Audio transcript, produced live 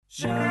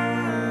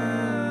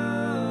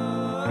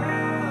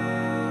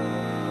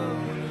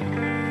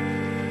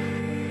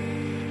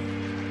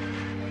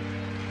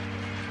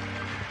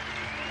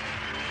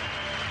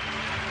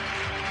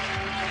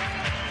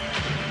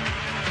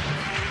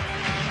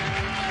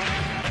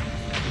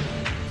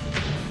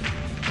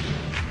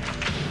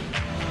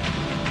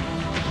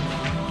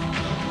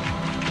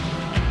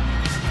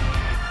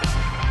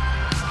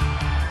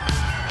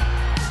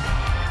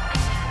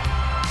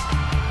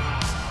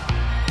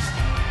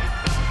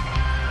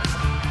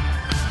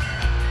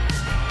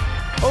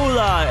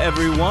Hola,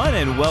 everyone,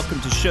 and welcome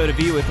to Show to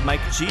Be with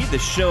Mike G, the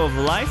show of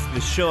life,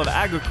 the show of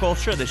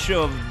agriculture, the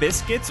show of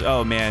biscuits.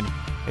 Oh, man,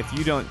 if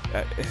you don't...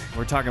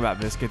 we're talking about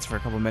biscuits for a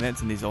couple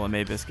minutes, and these Ola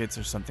May biscuits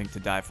are something to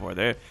die for.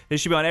 They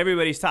should be on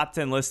everybody's top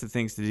 10 list of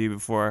things to do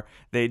before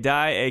they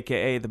die,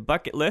 a.k.a. the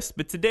bucket list.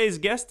 But today's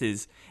guest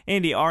is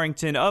Andy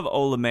Arrington of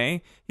Ola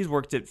May. He's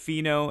worked at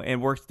Pheno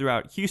and worked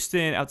throughout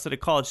Houston, outside of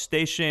College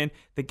Station.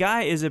 The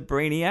guy is a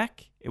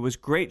brainiac. It was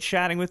great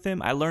chatting with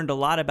him. I learned a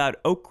lot about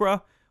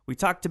okra. We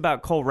talked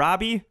about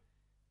kohlrabi.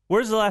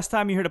 Where's the last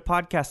time you heard a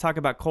podcast talk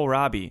about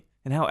kohlrabi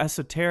and how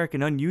esoteric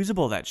and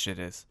unusable that shit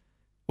is?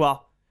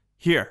 Well,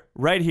 here,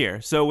 right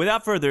here. So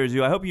without further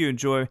ado, I hope you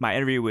enjoy my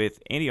interview with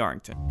Andy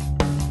Arrington.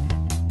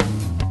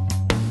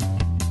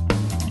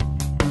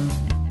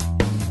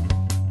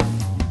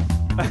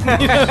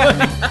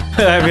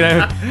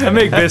 I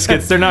make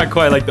biscuits. They're not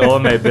quite like the Ola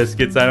May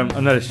biscuits. I'm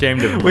not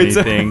ashamed of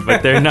anything,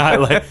 but they're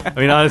not like.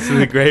 Honestly,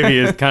 the gravy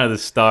is kind of the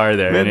star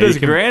there. Man, those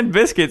Grand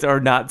biscuits are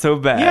not so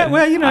bad. Yeah,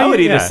 well, I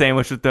would eat a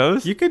sandwich with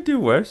those. You could do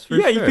worse. For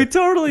sure. You could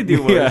totally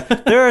do worse. Yeah.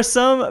 There are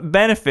some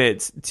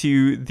benefits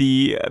to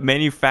the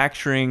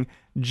manufacturing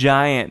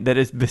giant that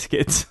is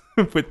biscuits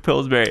with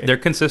Pillsbury. They're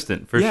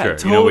consistent for sure.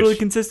 Totally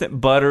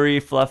consistent, buttery,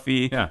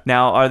 fluffy. Yeah.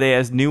 Now, are they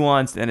as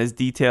nuanced and as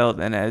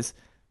detailed and as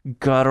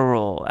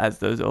guttural as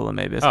those Ola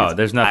May biscuits? Oh,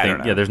 there's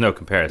nothing. Yeah, there's no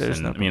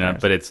comparison.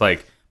 But it's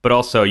like, but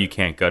also you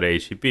can't go to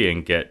HEB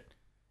and get,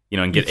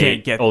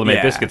 eight Ola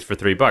May biscuits for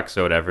 $3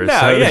 or whatever. No,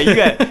 so.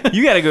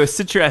 You got to go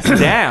sit your ass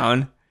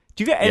down.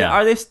 Do you got? And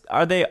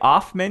are they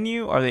off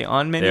menu? Are they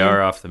on menu? They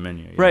are off the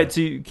menu. Yeah. Right.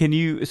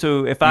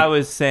 So if I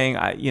was saying,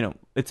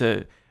 it's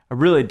a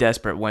really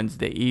desperate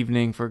Wednesday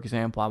evening, for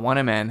example, I want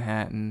a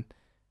Manhattan.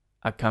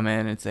 I come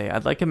in and say,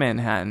 I'd like a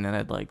Manhattan and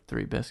I'd like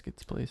 3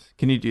 biscuits, please.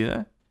 Can you do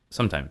that?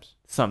 Sometimes.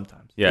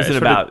 Yeah. Is it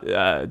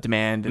about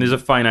demand? There's a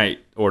finite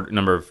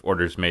number of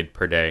orders made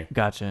per day.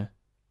 Gotcha.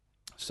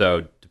 So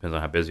it depends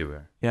on how busy we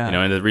are. Yeah.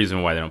 And the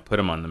reason why they don't put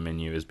them on the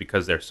menu is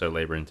because they're so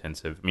labor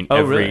intensive.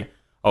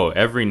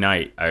 Every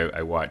night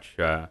I watch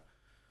one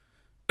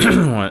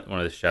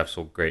of the chefs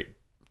will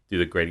do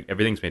the grating.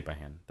 Everything's made by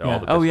hand. All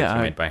the biscuits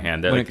are made by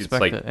hand. Wouldn't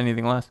expect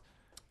anything less.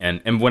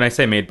 And when I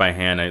say made by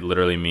hand, I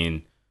literally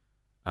mean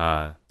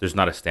there's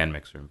not a stand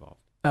mixer involved.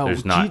 Oh,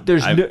 it's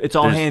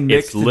all hand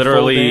mixed. It's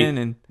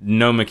literally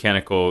no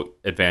mechanical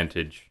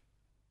advantage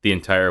the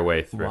entire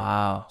way through.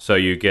 Wow. So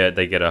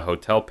they get a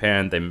hotel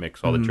pan, they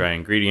mix all the dry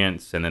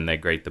ingredients, and then they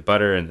grate the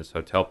butter in this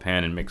hotel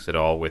pan and mix it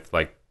all with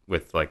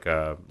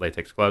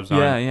latex gloves on.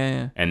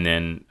 Yeah. And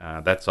then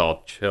that's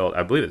all chilled.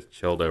 I believe it's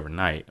chilled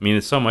overnight.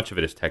 So much of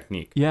it is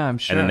technique. Yeah, I'm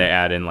sure. And then they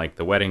add in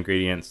the wet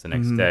ingredients the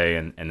next day,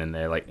 and then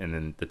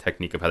and the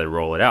technique of how they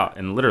roll it out.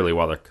 And literally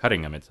while they're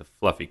cutting them, it's a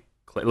fluffy.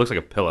 It looks like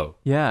a pillow,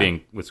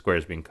 with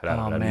squares being cut out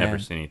of it. I've never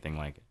seen anything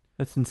like it.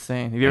 That's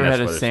insane. Have you ever had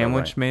a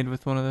sandwich made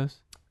with one of those?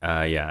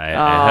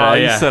 Yeah.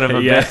 You son of a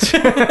bitch.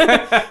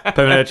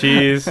 Pimento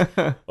cheese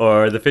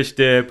or the fish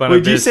dip on a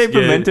biscuit. Would you say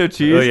pimento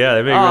cheese? Oh, yeah.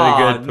 They make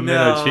really good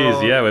pimento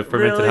cheese. Yeah, with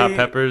fermented hot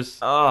peppers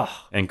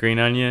and green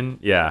onion.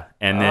 Yeah.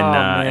 And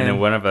then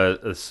one of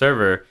the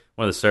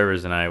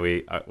servers and I,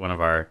 one of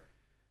our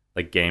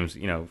games,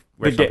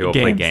 where some people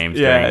play games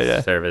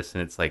during service,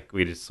 and it's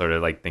we just sort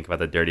of think about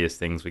the dirtiest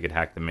things we could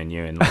hack the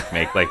menu and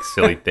make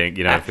silly things,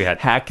 if we had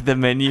hack the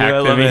menu. I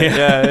love it.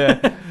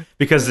 Yeah.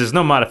 Because there's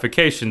no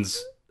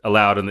modifications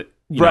allowed on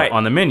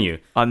the menu.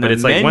 But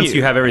it's once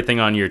you have everything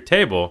on your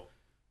table,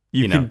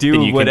 you can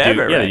do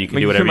whatever. You can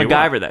do whatever you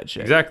want. MacGyver that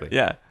shit. Exactly.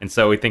 Yeah. And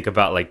so we think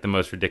about the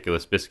most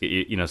ridiculous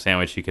biscuit,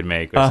 sandwich you could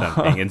make or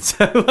something. And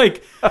so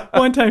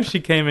one time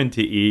she came in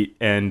to eat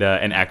and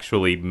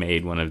actually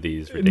made one of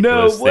these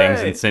ridiculous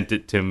things and sent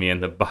it to me in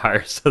the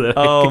bar so that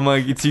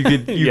you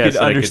could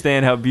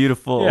understand how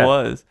beautiful it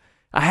was.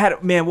 I had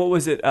what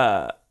was it?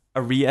 A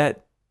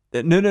rillette?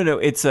 No.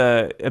 It's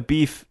a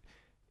beef.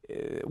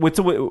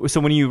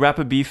 So when you wrap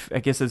a beef, I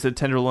guess it's a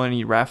tenderloin, and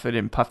you wrap it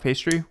in puff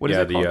pastry. What is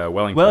it called? The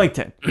Wellington.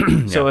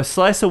 Wellington. So a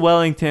slice of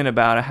Wellington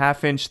about a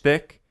half-inch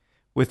thick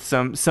with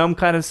some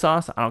kind of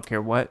sauce, I don't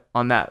care what,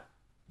 on that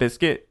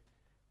biscuit,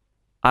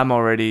 I'm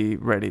already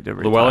ready to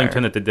retire. The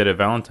Wellington that they did at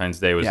Valentine's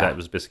Day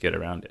was biscuit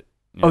around it.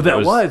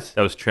 That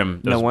was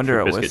trim. No wonder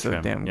it was so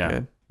damn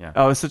good. Yeah.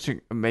 Oh, it's such an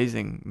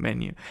amazing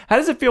menu. How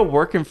does it feel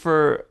working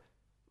for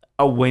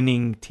a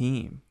winning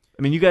team?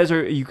 You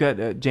got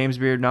a James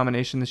Beard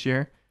nomination this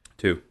year.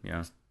 2,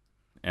 yeah.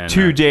 And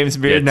 2 James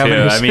Beard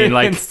nominations. I mean,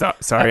 like,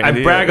 sorry, I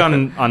brag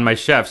on my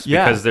chefs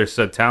because they're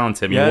so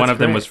talented. I mean, one of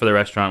them was for the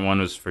restaurant, one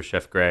was for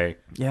Chef Gray,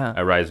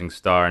 a Rising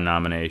Star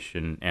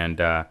nomination,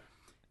 and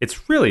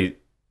it's really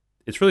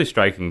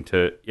striking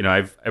to, you know,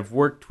 I've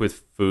worked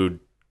with food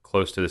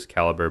close to this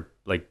caliber,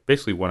 like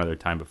basically one other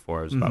time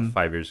before. It was about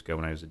 5 years ago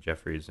when I was at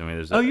Jeffries. I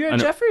mean, you're at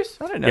Jeffries?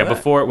 I didn't know. Yeah,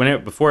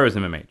 before I was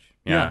MMH.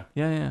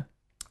 Yeah.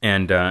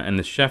 And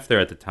the chef there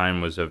at the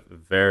time was a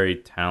very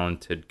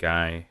talented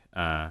guy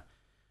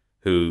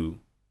who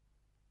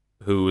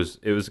was,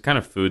 it was the kind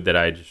of food that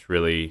I just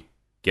really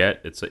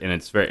get.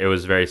 It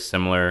was very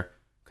similar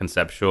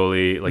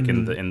conceptually, like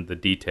in the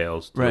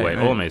details to the way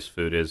Olame's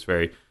food is.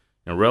 Very, you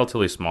know,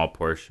 relatively small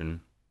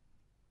portion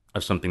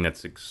of something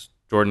that's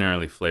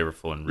extraordinarily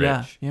flavorful and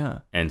rich. Yeah.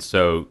 And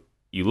so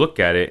you look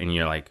at it and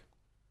you're like,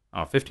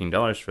 oh,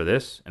 $15 for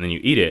this, and then you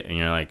eat it and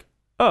you're like,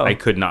 oh, I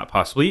could not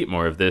possibly eat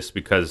more of this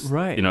because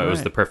it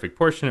was the perfect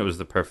portion, it was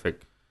the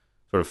perfect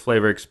sort of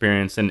flavor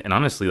experience, and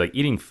honestly, like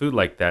eating food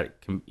like that,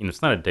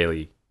 it's not a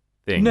daily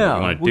thing. No,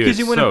 you want to do because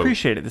you wouldn't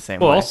appreciate it the same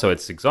way. Well, also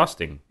it's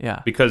exhausting.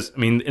 Yeah, because I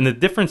mean, and the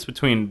difference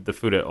between the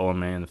food at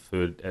Olame and the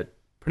food at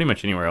pretty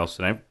much anywhere else,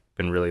 and I've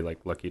been really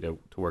like lucky to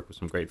work with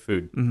some great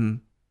food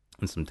and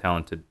some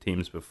talented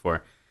teams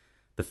before.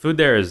 The food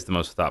there is the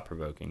most thought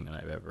provoking that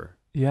I've ever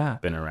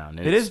been around.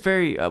 It is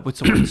very what's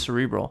the word,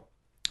 cerebral.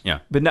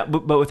 Yeah, but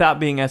without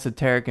being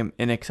esoteric and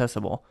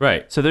inaccessible.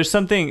 Right. So there's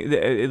something,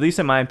 at least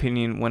in my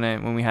opinion,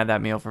 when we had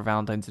that meal for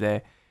Valentine's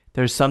Day,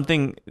 there's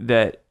something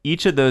that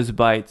each of those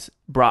bites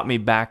brought me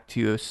back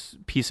to a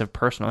piece of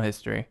personal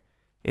history.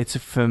 It's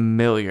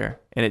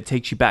familiar and it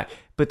takes you back.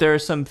 But there are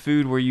some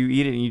food where you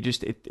eat it and you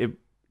just it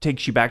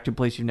takes you back to a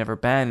place you've never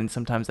been, and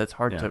sometimes that's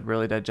hard to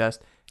really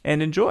digest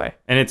and enjoy.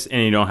 And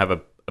you don't have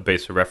a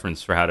base of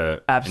reference for how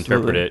to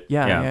interpret it.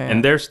 Yeah.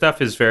 And their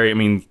stuff is very. I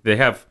mean, they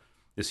have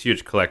this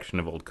huge collection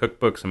of old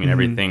cookbooks. I mean,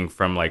 everything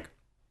from like,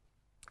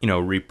 you know,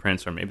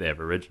 reprints, or maybe they have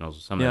originals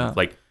or something.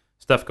 Like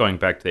stuff going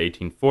back to the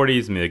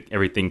 1840s. I mean, like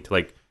everything to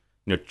like,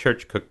 you know,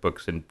 church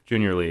cookbooks and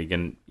Junior League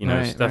and, you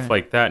know, stuff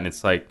like that. And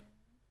it's like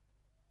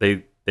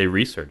they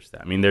research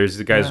that. I mean,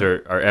 the guys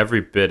are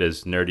every bit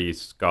as nerdy,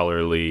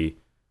 scholarly,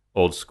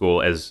 old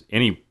school as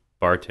any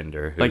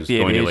bartender who's like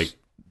going to like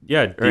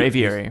or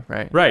aviary,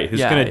 right? Right. Who's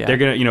they're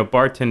gonna, you know,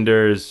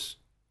 bartenders.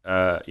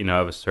 You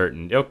know, of a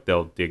certain ilk,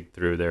 they'll dig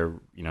through their,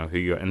 you know,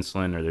 Hugo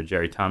Insulin or their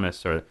Jerry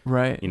Thomas or,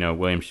 you know,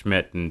 William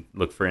Schmidt and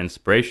look for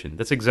inspiration.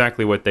 That's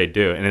exactly what they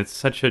do. And it's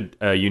such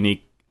a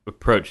unique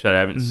approach that I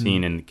haven't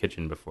seen in the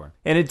kitchen before.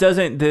 And it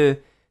doesn't,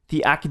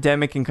 the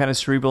academic and kind of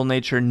cerebral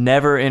nature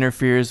never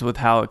interferes with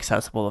how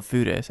accessible the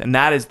food is. And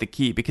that is the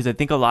key, because I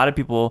think a lot of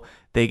people,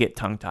 they get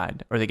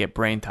tongue-tied or they get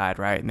brain-tied,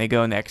 right? And they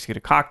go and they execute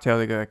a cocktail,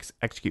 they go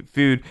execute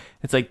food.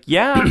 It's like,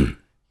 yeah,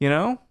 you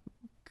know,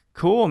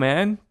 cool,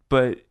 man,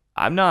 but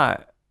I'm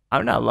not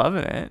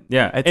loving it.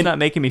 Yeah. It's not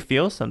making me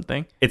feel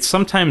something. It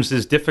sometimes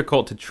is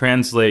difficult to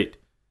translate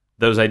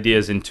those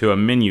ideas into a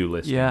menu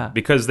list. Yeah.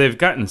 Because they've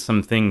gotten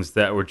some things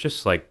that were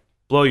just like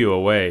blow you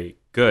away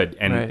good.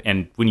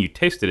 And when you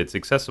taste it, it's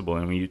accessible.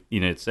 And when you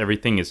know, it's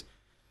everything is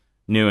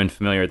new and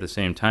familiar at the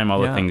same time.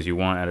 All the things you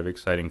want out of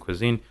exciting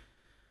cuisine.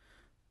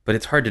 But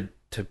it's hard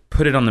to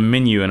put it on the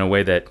menu in a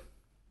way that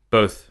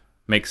both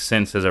makes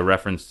sense as a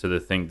reference to the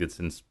thing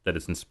that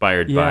it's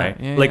inspired by.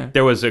 Like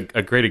there was a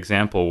great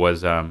example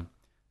was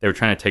they were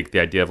trying to take the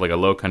idea of like a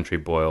low country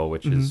boil,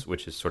 which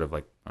is sort of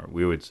like, or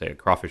we would say a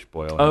crawfish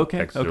boil in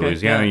Texas or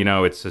Louisiana. You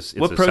know, it's just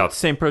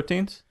same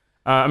proteins.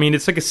 I mean,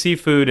 it's like a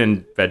seafood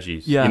and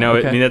veggies. Yeah, you know,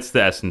 I mean that's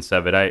the essence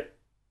of it. I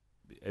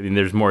mean,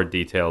 there's more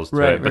details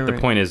to it, but the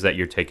point is that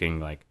you're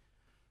taking like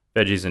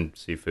veggies and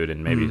seafood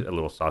and maybe a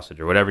little sausage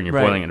or whatever, and you're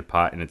boiling in a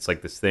pot, and it's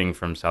like this thing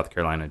from South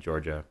Carolina,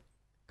 Georgia.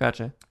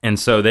 Gotcha. And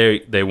so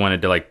they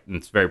wanted to, like,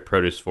 it's a very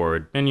produce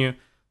forward menu.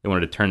 They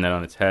wanted to turn that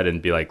on its head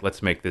and be like,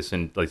 let's make this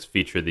and let's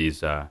feature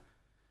these I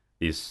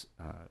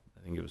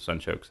think it was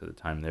sunchokes at the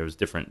time. There was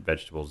different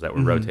vegetables that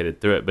were rotated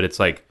through it, but it's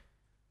like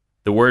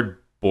the word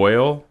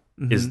boil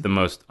is the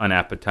most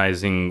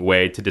unappetizing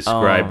way to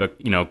describe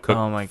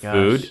cooked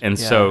food. And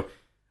so,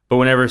 but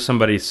whenever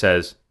somebody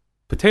says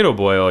potato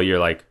boil, you're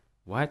like,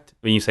 what?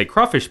 When you say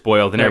crawfish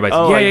boil, then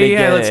everybody's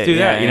yeah, let's do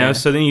that, you know?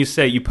 So then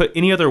you put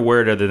any other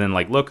word other than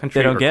like low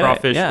country or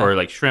crawfish or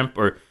like shrimp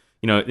or,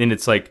 you know, and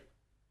it's like,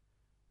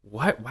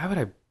 why would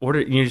I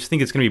order? You just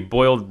think it's going to be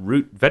boiled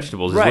root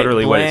vegetables is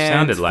literally what it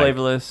sounded like.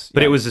 Flavorless.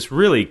 But it was this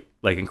really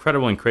like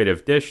incredible and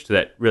creative dish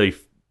that really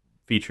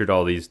featured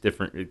all these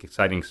different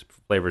exciting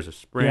flavors of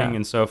spring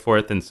and so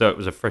forth. And so it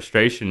was a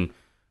frustration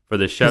for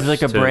the chefs.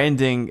 It's like a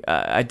branding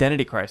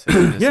identity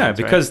crisis. Yeah,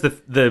 because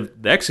the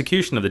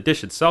execution of the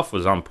dish itself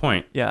was on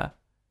point. Yeah,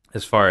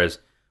 as far as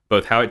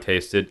both how it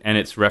tasted and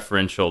it's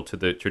referential to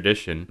the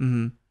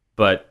tradition,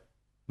 but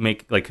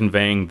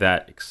conveying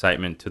that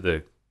excitement to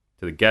the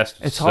guest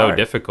is so hard.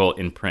 Difficult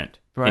in print.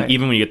 Right. And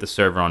even when you get the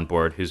server on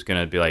board, who's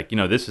going to be like, you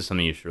know, this is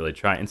something you should really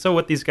try. And so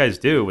what these guys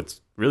do, what's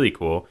really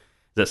cool,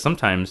 is that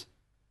sometimes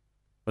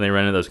when they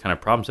run into those kind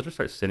of problems, they just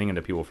start sending it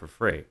to people for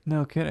free.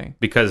 No kidding.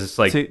 Because it's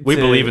like we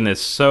believe in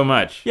this so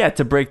much. Yeah,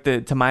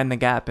 to mind the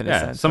gap in a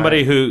sense.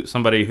 Somebody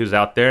who's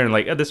out there and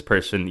like this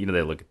person,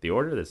 they look at the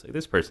order.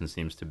 This person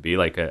seems to be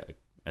like a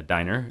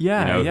diner.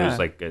 Who's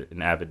like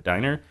an avid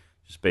diner,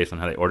 just based on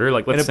how they order.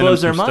 Like, let's and it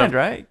blows their mind,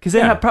 right? Because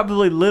they have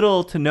probably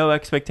little to no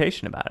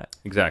expectation about it.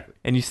 Exactly.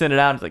 And you send it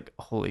out, it's like,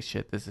 holy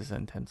shit, this is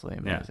intensely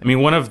amazing. Yeah. I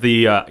mean, one of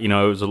the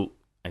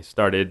I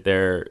started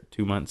there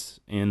 2 months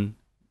in,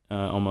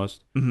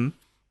 almost. Mm-hmm.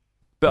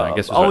 But I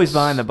guess always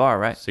behind the bar,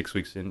 right? 6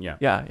 weeks in, yeah.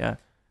 Yeah.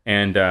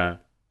 And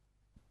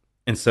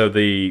so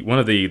one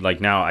of the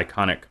like now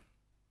iconic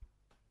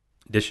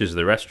dishes of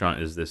the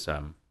restaurant is this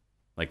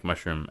like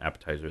mushroom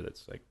appetizer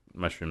that's like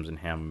mushrooms and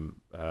ham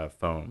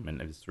foam,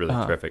 and it's really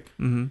terrific.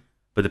 Mm-hmm.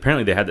 But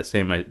apparently they had the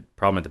same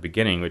problem at the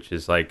beginning, which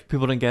is like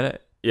people didn't get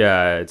it.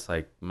 Yeah, it's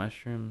like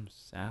mushroom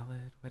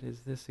salad. What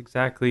is this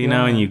exactly?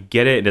 And you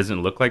get it. It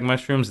doesn't look like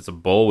mushrooms. It's a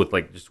bowl with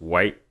like just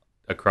white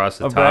across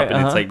the top, right,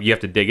 and it's like you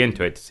have to dig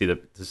into it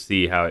to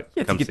see how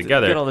it comes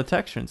together. Get all the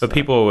texture and stuff. But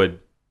people would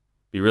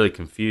be really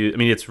confused. I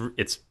mean,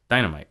 it's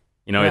dynamite.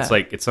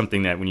 It's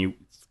something that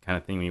it's kind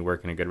of thing when you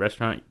work in a good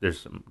restaurant. There's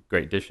some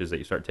great dishes that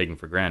you start taking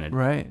for granted,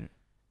 right?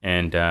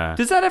 And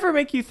does that ever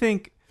make you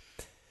think?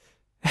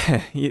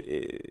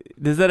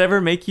 Does that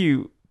ever make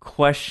you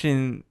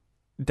question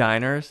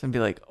diners and be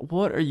like,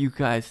 "What are you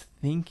guys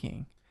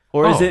thinking?"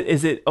 Or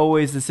is it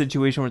always the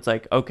situation where it's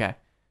like, okay,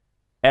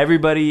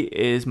 everybody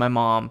is my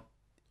mom,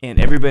 and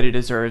everybody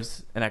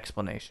deserves an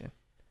explanation?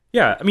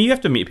 Yeah, I mean, you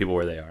have to meet people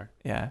where they are.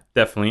 Yeah,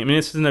 definitely. I mean,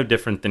 this is no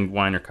different than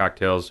wine or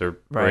cocktails or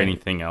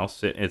anything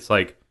else. It's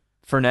like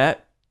Fernet.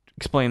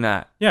 Explain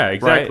that. Yeah,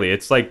 exactly. Right?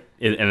 It's like,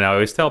 and I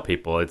always tell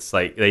people, it's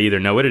like they either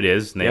know what it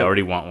is and they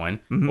already want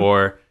one, mm-hmm.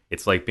 or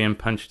it's like being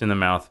punched in the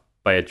mouth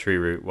by a tree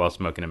root while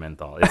smoking a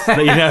menthol. It's,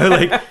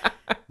 like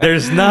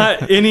there's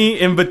not any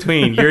in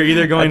between. You're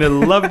either going to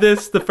love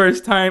this the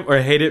first time or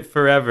hate it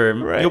forever.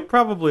 Right. You'll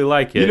probably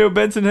like it.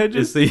 Benson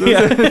Hedges?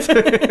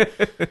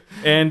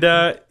 And,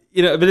 but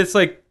it's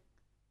like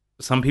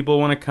some people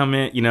want to come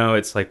in,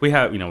 it's like we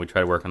try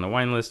to work on the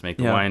wine list, make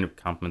the wine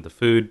complement the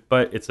food,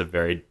 but it's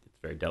very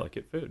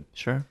delicate food.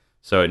 Sure.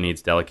 So it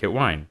needs delicate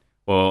wine.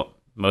 Well,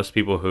 most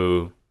people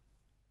who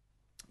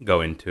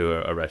go into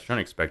a restaurant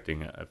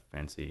expecting a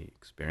fancy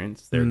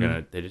experience,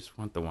 they just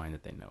want the wine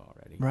that they know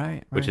already.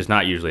 Right. Which is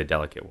not usually a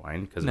delicate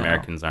wine because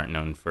Americans aren't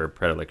known for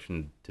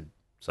predilection to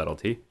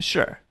subtlety.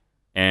 Sure.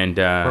 And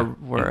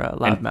we're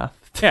loudmouth.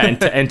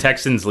 And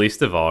Texans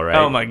least of all, right?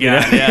 Oh my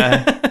god,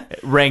 yeah.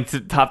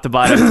 Ranked top to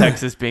bottom,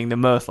 Texas being the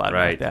most loudmouth.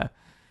 Right. Yeah.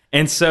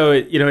 And so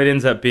it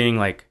ends up being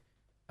like,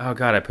 oh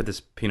god, I put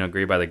this Pinot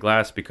Gris by the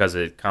glass because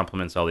it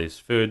complements all these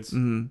foods.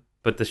 Mm-hmm.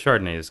 But the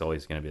Chardonnay is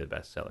always going to be the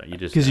best seller. It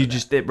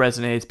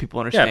resonates.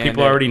 People understand. Yeah,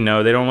 people already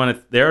know. They don't want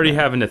to. They're already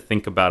having to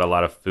think about a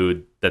lot of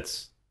food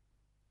that's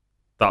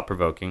thought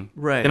provoking.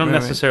 Right. They don't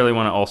necessarily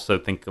want to also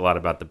think a lot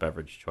about the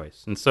beverage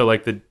choice. And so,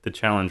 like the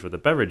challenge with the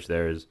beverage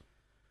there is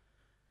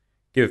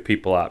give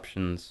people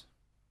options,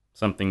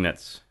 something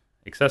that's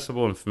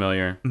accessible and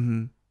familiar.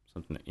 Mm-hmm.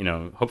 Something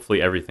that,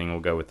 hopefully everything will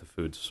go with the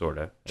food,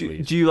 sorta. Do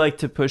you like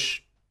to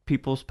push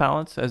people's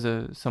palates as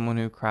someone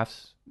who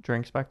crafts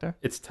drinks back there?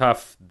 It's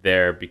tough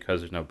there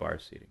because there's no bar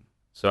seating.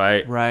 So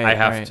I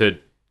have to.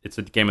 It's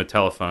a game of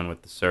telephone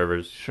with the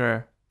servers.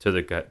 Sure. To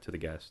the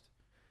guest,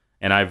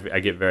 and I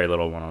get very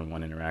little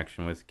one-on-one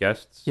interaction with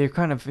guests. Yeah, you're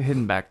kind of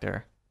hidden back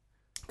there.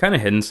 Kind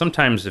of hidden.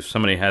 Sometimes if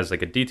somebody has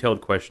like a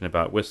detailed question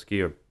about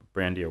whiskey or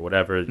brandy or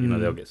whatever,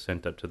 they'll get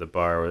sent up to the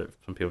bar, or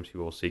some people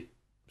will seek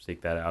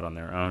that out on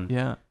their own.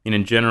 Yeah. And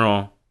in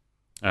general,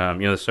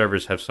 the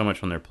servers have so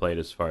much on their plate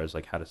as far as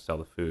like how to sell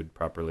the food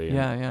properly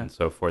and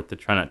so forth, to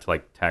try not to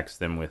like tax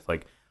them with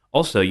like,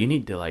 also you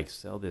need to like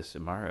sell this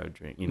Amaro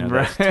drink.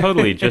 That's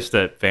totally just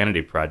a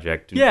vanity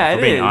project. Yeah,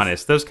 for being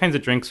honest, those kinds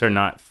of drinks are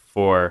not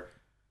for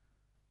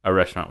a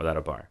restaurant without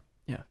a bar.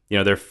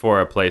 Yeah. They're for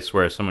a place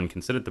where someone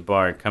can sit at the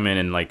bar and come in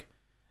and like,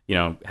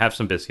 have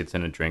some biscuits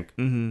and a drink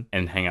mm-hmm.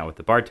 and hang out with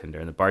the bartender,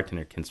 and the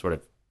bartender can sort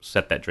of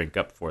set that drink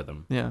up for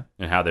them,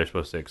 and how they're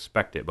supposed to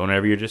expect it. But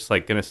whenever you're just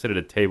like gonna sit at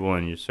a table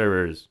and your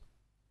server is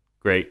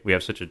great, we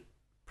have such a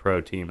pro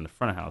team in the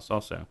front of house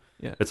also.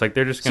 Yeah, it's like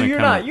they're just gonna.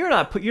 So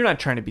you're not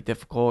trying to be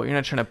difficult. You're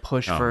not trying to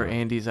push for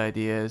Andy's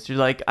ideas. You're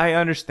like, I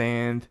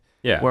understand.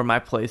 Where my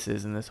place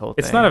is in this whole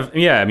thing. It's not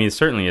I mean,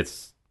 certainly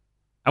it's.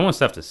 I want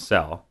stuff to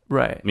sell.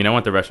 Right. I mean, I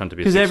want the restaurant to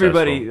be because successful.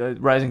 Everybody,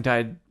 rising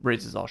tide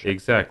raises all ships.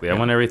 Exactly. I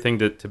want everything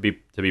to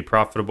be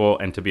profitable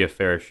and to be a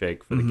fair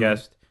shake for the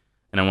guest,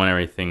 and I want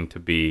everything to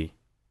be,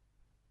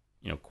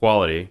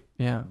 quality.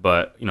 Yeah.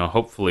 But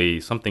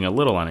hopefully something a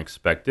little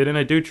unexpected, and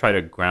I do try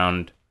to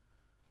ground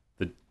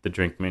the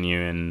drink menu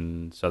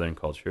in Southern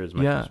culture as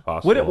much as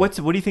possible. What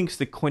do you think is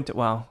the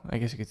Well, I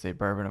guess you could say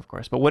bourbon, of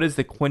course, but what is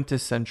the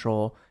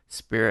quintessential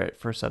spirit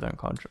for Southern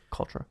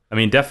culture? I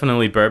mean,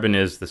 definitely bourbon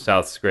is the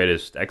South's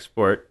greatest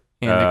export.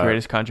 And the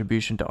greatest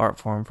contribution to art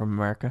form from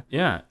America.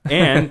 Yeah.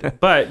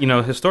 But,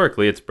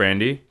 historically it's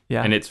brandy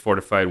and it's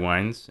fortified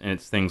wines and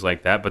it's things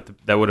like that, but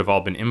that would have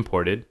all been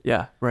imported.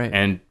 Yeah, right.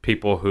 And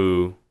people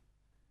who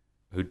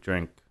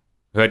drink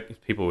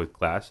people with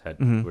class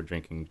were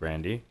drinking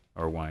brandy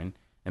or wine,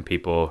 and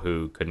people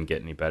who couldn't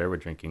get any better were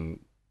drinking,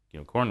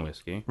 corn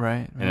whiskey.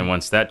 Right. And then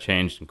once that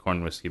changed and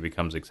corn whiskey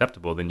becomes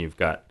acceptable, then you've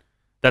got,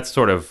 that's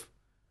sort of,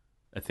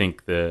 I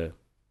think, the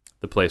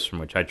place from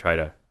which I try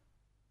to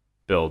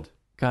build,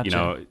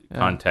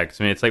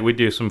 context. I mean, it's like we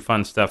do some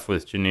fun stuff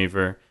with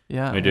Geneva.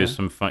 Yeah. We do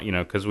some fun,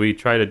 because we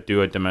try to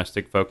do a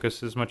domestic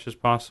focus as much as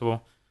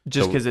possible.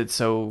 Just because it's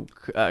so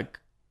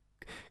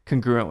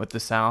congruent with the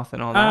South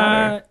and all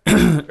that,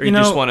 or you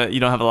just want to, you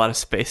don't have a lot of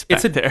space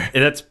back there.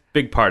 That's a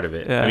big part of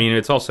it. Yeah. I mean,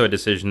 it's also a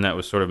decision that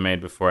was sort of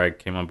made before I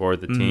came on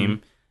board the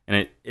team,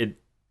 and it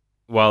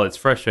while it's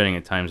frustrating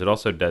at times, it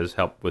also does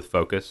help with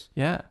focus.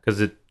 Yeah,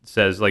 because it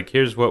says like,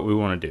 here's what we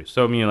want to do.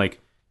 So I mean, like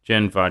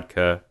gin,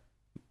 vodka,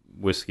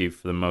 whiskey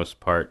for the most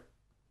part,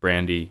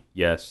 brandy,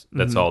 yes,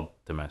 that's all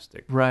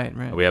domestic. Right.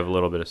 We have a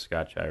little bit of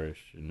Scotch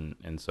Irish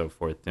and so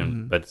forth,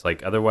 but it's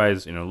like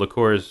otherwise,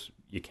 liqueurs,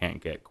 you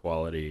can't get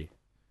quality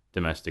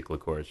domestic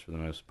liqueurs for the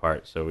most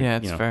part. So we,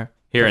 it's fair.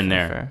 Here Definitely and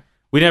there. fair.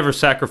 We never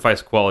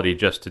sacrifice quality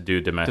just to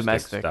do domestic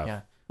stuff.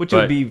 Yeah. Which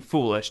would be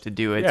foolish to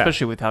do it,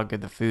 especially with how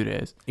good the food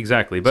is.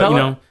 Exactly.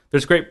 But,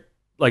 there's great,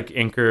 like,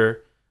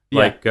 Anchor,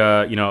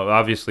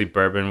 obviously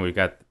bourbon.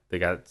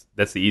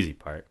 That's the easy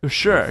part.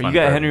 Sure. You got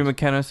bourbons. Henry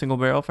McKenna Single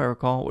Barrel, if I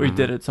recall, or you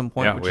did at some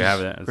point. Yeah, we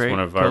have it. It's one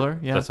of our,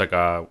 that's like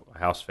a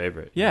house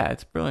favorite. Yeah,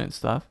 it's brilliant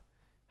stuff.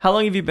 How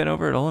long have you been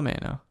over at Old Main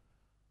now?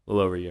 A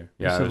little over a year.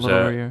 Yeah, it was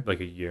like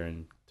a year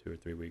and 2 or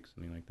 3 weeks,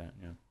 something like that.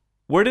 Yeah.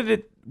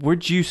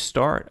 Where'd you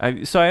start?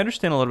 So I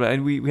understand a little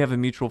bit. We have a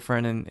mutual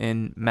friend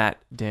in Matt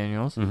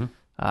Daniels,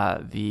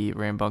 the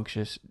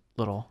rambunctious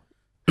little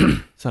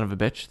son of a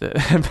bitch that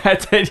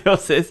Matt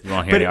Daniels is. You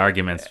won't hear any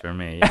arguments from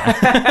me.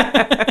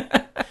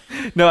 Yeah.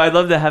 No, I'd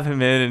love to have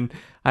him in, and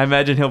I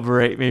imagine he'll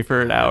berate me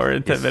for an hour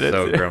and 10 minutes.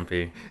 So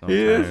grumpy. He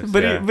is,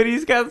 but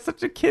he's got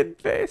such a kid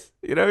face.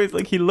 He's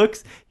like he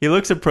looks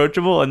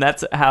approachable, and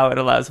that's how it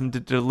allows him to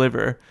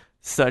deliver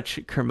such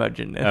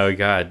curmudgeonness. Oh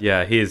God,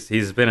 yeah,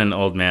 he's been an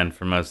old man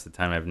for most of the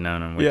time I've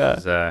known him, which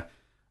is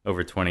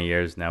over 20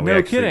 years now.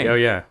 No kidding. Oh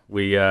yeah,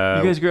 you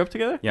guys grew up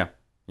together? Yeah.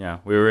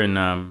 We were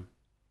in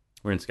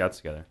Scouts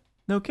together.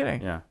 No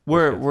kidding. Yeah.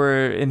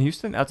 We're in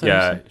Houston, outside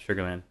Houston?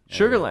 Sugar Land.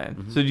 Sugar Land.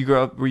 Mm-hmm. So did you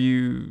grow up?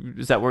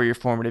 Is that where your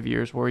formative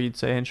years were? You'd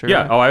say in Sugar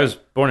Land? Yeah. Oh, I was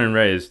born and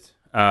raised.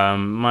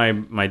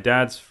 My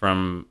dad's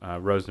from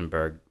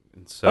Rosenberg.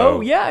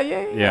 So,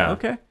 yeah.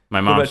 Okay.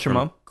 My mom's from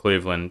mom?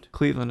 Cleveland.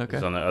 Cleveland. Okay.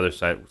 It's on the other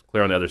side,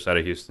 clear on the other side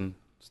of Houston.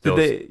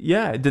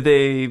 Did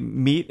they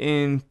meet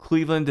in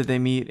Cleveland? Did they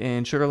meet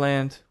in Sugar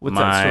Land? What's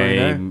that story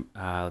there?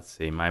 Let's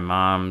see. My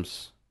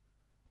mom's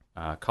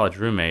college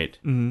roommate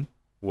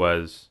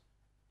was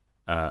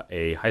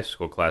a high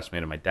school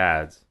classmate of my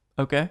dad's.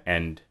 Okay.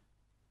 And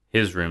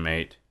his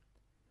roommate,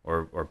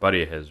 or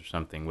buddy of his or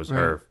something,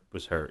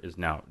 is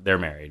now they're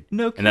married.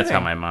 No kidding. And that's how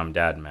my mom and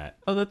dad met.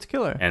 Oh, that's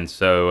killer. And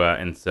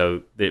so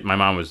my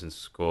mom was in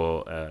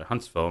school at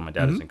Huntsville, and my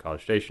dad was in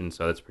College Station,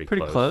 so that's pretty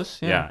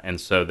close. Yeah. And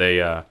so they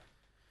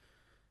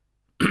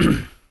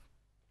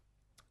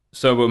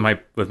so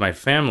with my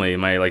family,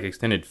 my like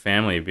extended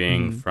family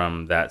being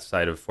from that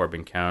side of Fort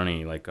Bend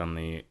County, like on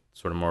the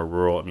sort of more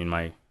rural. I mean,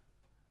 my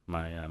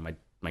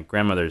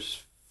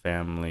grandmother's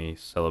family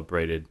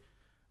celebrated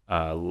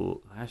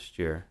last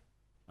year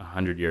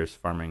 100 years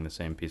farming the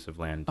same piece of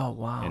land. Oh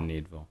wow! In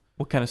Needville.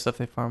 What kind of stuff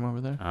they farm over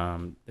there?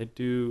 They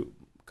do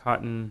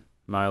cotton,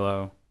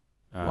 milo,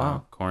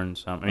 corn.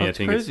 Some. I mean, I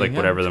think crazy. It's like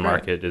whatever the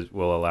market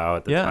will allow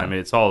at the time. I mean,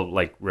 it's all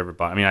like river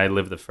bottom. I mean, I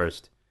lived the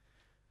first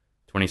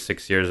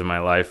 26 years of my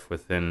life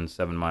within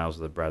 7 miles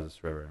of the Brazos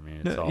River. I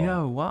mean, it's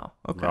all wow.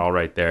 Okay. We're all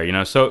right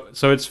there. So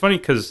it's funny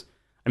because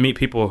I meet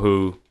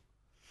people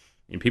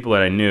people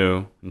that I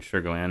knew in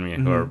Sugar Land,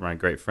 who are my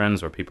great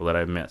friends, or people that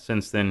I've met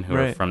since then who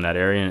are from that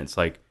area, and it's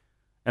like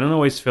I don't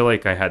always feel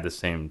like I had the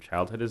same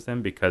childhood as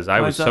them because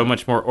I was so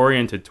much more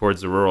oriented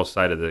towards the rural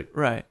side of the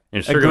right.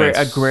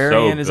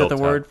 Agrarian is that the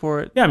word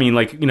for it? Yeah, I mean,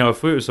 like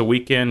if it was a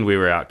weekend, we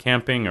were out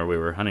camping, or we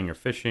were hunting or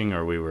fishing,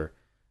 or we were,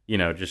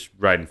 just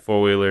riding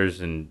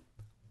 4-wheelers and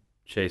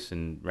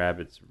chasing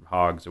rabbits, or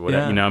hogs, or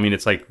whatever. Yeah. I mean,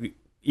 it's like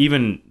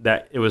even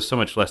that it was so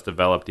much less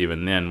developed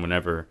even then.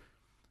 Whenever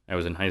I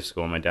was in high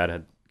school, my dad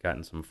had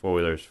gotten some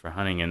 4-wheelers for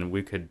hunting, and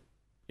we could,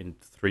 in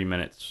 3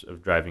 minutes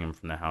of driving him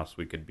from the house,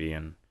 we could be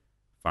in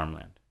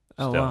farmland.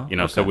 Still, wow.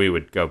 Okay. So we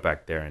would go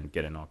back there and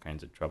get in all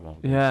kinds of trouble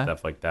and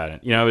stuff like that. And,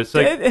 it's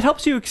like it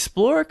helps you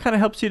explore. It kind of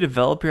helps you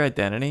develop your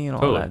identity and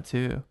all that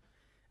too. I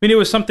mean, it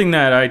was something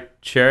that I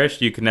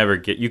cherished. You could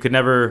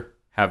never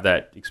have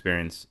that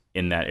experience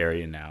in that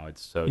area now.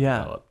 It's so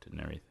developed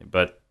and everything.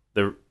 But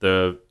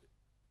the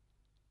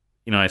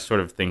I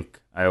sort of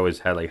think I always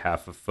had like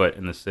half a foot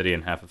in the city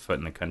and half a foot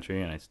in the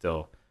country, and I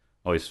still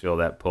always feel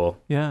that pull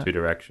two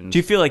directions. Do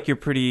you feel like you're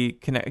pretty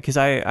connected? Because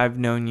I've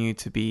known you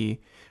to be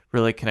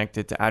really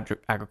connected to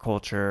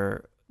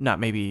agriculture, not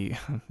maybe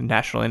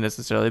nationally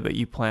necessarily, but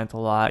you plant a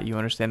lot. You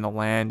understand the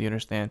land. You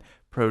understand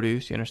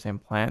produce. You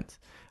understand plants.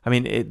 I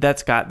mean,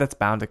 that's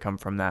bound to come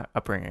from that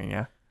upbringing.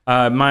 Yeah.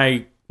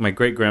 my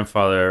great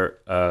grandfather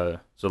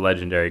was a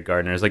legendary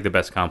gardener. It's like the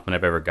best compliment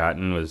I've ever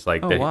gotten was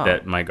like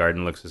that my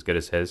garden looks as good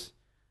as his.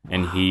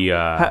 And he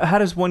how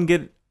does one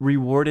get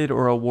rewarded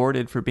or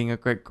awarded for being a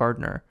great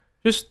gardener?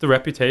 Just the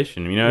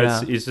reputation.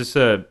 He's just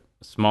a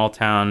small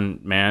town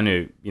man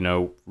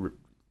who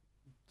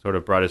sort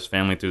of brought his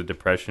family through the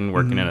Depression,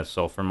 working in a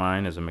sulfur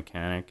mine as a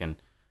mechanic, and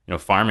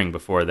farming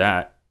before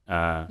that.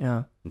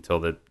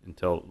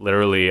 Until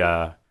literally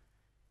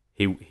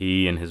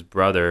he and his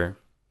brother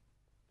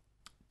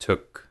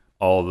took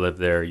all of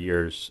their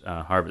year's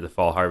the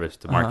fall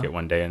harvest to market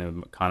one day,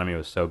 and the economy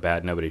was so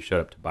bad nobody showed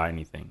up to buy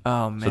anything.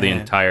 Oh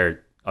man! So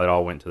it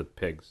all went to the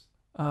pigs.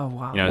 Oh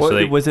wow! I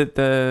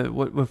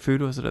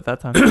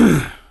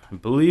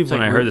believe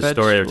when I heard the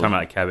story, they were talking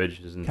about like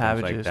cabbages and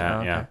things like that.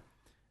 Okay. Yeah,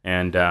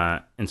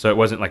 and so it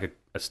wasn't like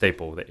a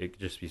staple that it could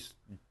just be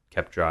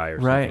kept dry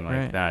or something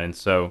like that. And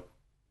so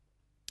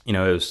it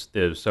was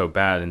so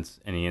bad,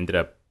 and he ended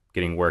up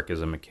getting work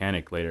as a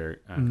mechanic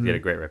later. He had a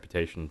great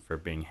reputation for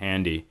being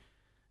handy.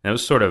 And it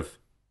was sort of,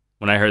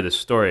 when I heard this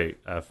story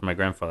from my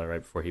grandfather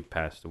right before he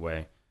passed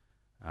away,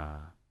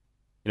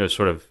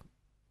 sort of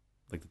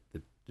like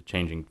the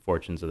changing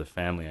fortunes of the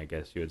family, I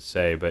guess you would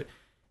say. But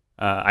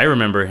I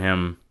remember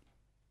him,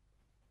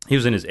 he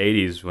was in his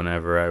 80s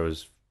whenever I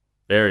was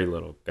very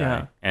little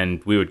guy.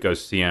 And we would go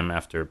see him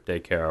after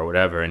daycare or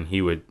whatever, and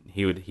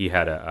he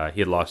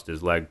had lost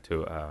his leg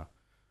to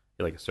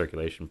like a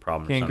circulation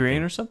problem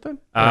gangrene or something?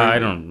 I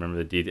don't remember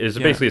the details.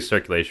 It's basically a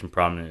circulation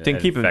problem. Didn't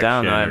keep him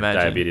down, I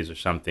imagine. Diabetes or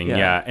something.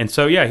 Yeah. And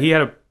so, he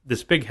had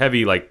this big,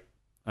 heavy, like,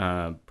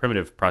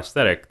 primitive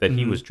prosthetic that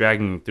he was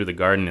dragging through the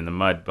garden in the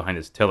mud behind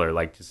his tiller.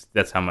 Like, just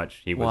that's how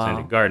much he was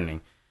into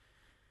gardening.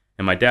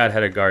 And my dad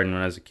had a garden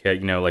when I was a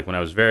kid. Like when I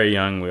was very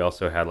young, we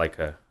also had like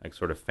a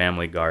sort of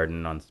family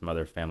garden on some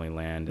other family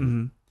land.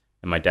 And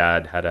my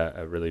dad had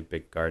a really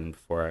big garden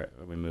before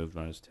we moved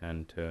when I was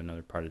 10 to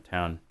another part of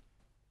town.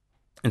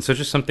 And so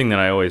just something that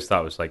I always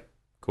thought was like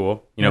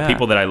cool.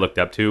 People that I looked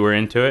up to were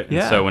into it.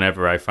 And so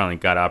whenever I finally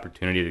got an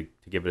opportunity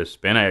to give it a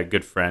spin, I had a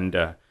good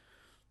friend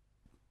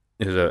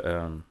who's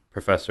a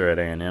professor at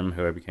A&M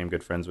who I became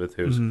good friends with,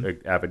 who's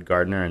an avid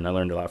gardener, and I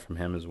learned a lot from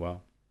him as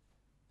well.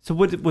 So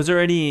was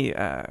there any,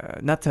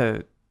 not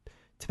to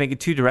make it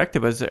too direct,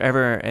 but was there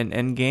ever an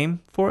end game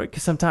for it?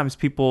 Because sometimes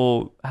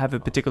people have a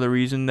particular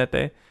reason that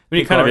they...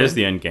 it kind of is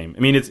the end game. I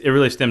mean, it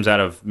really stems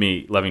out of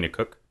me loving to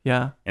cook.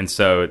 Yeah. And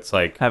so it's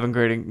like...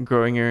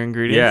 growing your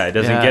ingredients. Yeah, it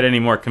doesn't get any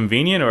more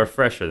convenient or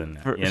fresher than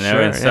that. Sure,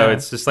 and so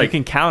it's just like... You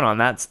can count on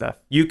that stuff.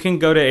 You can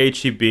go to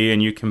H-E-B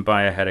and you can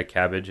buy a head of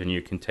cabbage and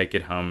you can take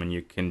it home and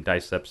you can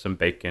dice up some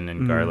bacon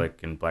and garlic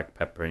and black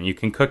pepper and you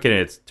can cook it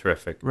and it's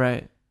terrific.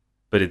 Right.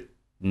 But it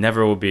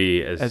never will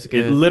be as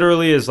good. It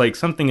literally is like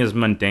something as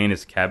mundane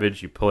as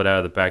cabbage. You pull it out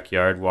of the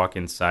backyard, walk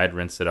inside,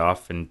 rinse it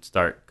off, and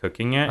start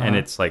cooking it, and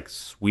it's like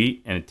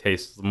sweet, and it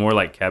tastes more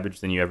like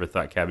cabbage than you ever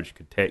thought cabbage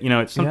could taste.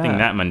 It's something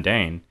that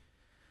mundane.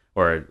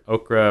 Or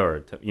okra, or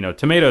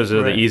tomatoes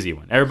are the easy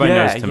one. Everybody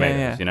knows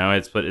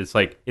tomatoes. It's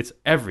like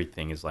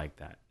everything is like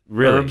that.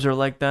 Really, herbs are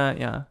like that.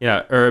 Yeah.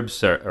 Yeah,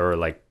 herbs are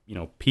like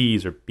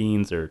peas or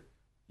beans or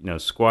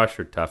squash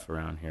are tough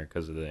around here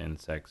because of the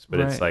insects, but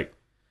it's like.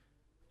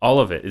 All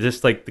of it. It's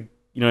just like,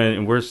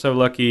 and we're so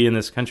lucky in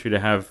this country to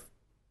have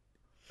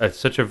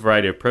such a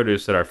variety of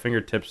produce at our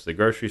fingertips at the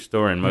grocery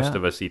store, and most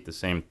of us eat the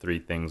same three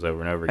things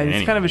over and over again. And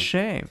it's kind of a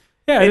shame.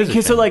 Yeah, it is a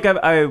shame. So like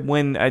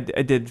when I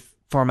did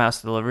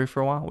farmhouse delivery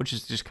for a while, which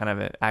is just kind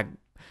of an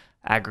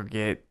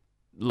aggregate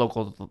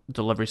local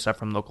delivery stuff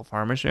from local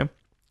farmers,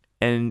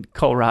 and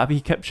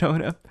kohlrabi kept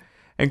showing up.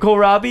 And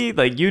kohlrabi,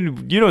 like you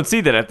don't see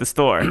that at the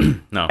store,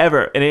 no,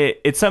 ever. And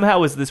it somehow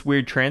was this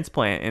weird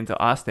transplant into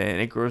Austin,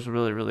 and it grows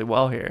really, really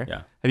well here.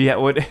 Yeah. Have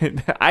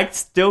you? I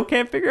still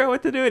can't figure out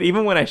what to do with it,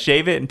 even when I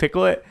shave it and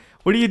pickle it.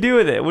 What do you do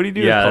with it? What do you do?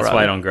 Yeah, with that's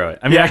why I don't grow it.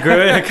 I mean, I grew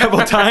it a couple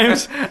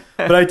times,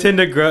 but I tend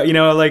to grow.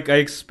 Like I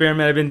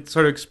experiment. I've been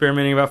sort of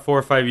experimenting about 4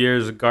 or 5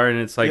 years with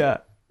garden. It's like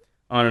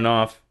on and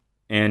off,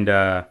 and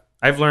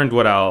I've learned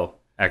what I'll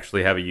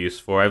actually have a use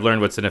for. I've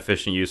learned what's an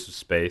efficient use of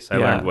space. I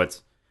learned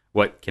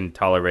what can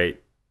tolerate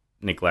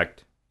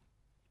neglect.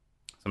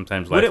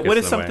 Sometimes life what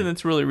is something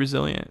that's really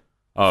resilient?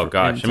 Oh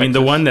gosh, I mean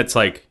the one that's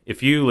like,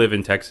 if you live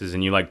in Texas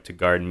and you like to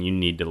garden, you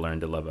need to learn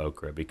to love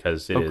okra,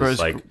 because okra is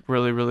like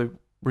really, really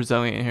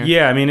resilient here.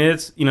 Yeah, I mean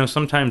it's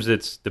sometimes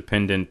it's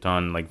dependent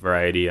on like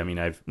variety. I mean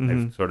I've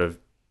sort of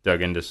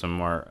dug into some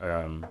more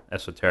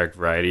esoteric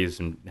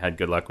varieties and had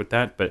good luck with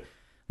that. But I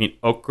mean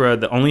okra,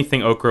 the only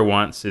thing okra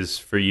wants is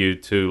for you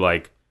to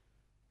like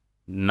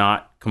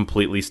not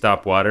completely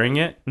stop watering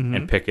it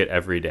and pick it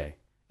every day.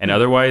 And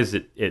otherwise,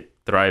 it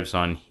thrives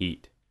on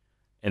heat,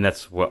 and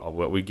that's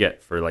what we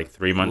get for like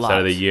 3 months out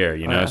of the year.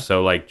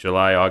 So like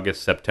July,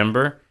 August,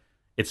 September,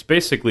 it's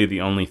basically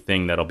the only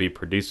thing that'll be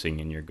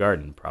producing in your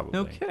garden, probably.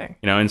 No kidding.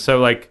 And so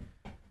like,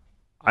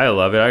 I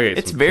love it.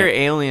 It's very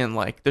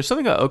alien-like. There's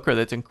something about okra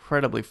that's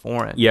incredibly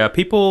foreign. Yeah,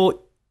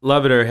 people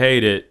love it or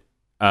hate it.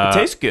 It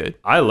tastes good.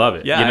 I love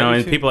it. Yeah,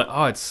 and people are like,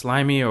 oh, it's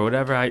slimy or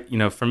whatever.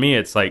 For me,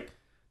 it's like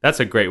that's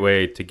a great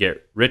way to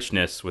get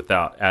richness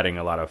without adding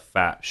a lot of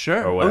fat.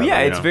 Sure. Or whatever,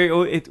 it's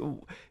very.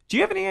 Do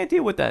you have any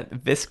idea what that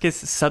viscous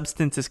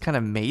substance is kind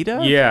of made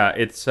of? Yeah,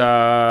 it's.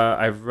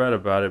 I've read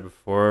about it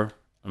before.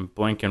 I'm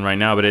blanking right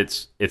now, but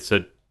it's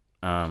a.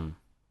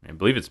 I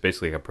believe it's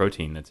basically a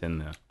protein that's in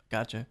the.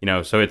 Gotcha.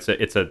 So it's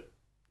a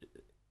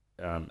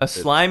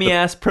slimy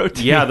ass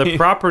protein. Yeah, the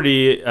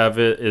property of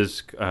it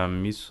is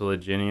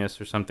mucilaginous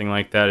or something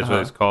like that is what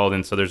it's called,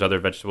 and so there's other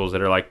vegetables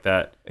that are like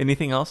that.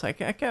 Anything else? I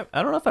don't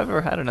know if I've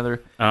ever had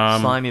another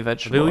slimy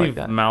vegetable I believe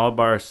like that.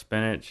 Malabar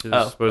spinach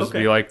is supposed to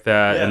be like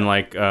that, and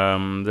like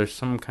there's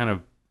some kind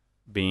of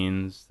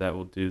beans that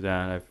will do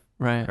that.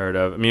 I've heard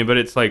of. I mean, but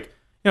it's like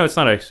it's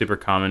not a super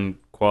common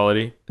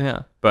quality.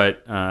 Yeah.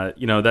 But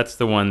that's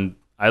the one.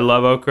 I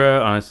love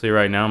okra. Honestly,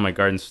 right now my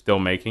garden's still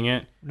making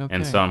it,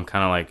 and so I'm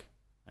kind of like.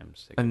 I'm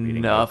sick of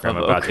eating okra. I'm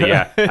about to.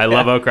 Yeah, I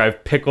love okra.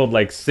 I've pickled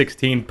like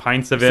 16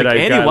 pints of it.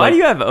 Andy, why do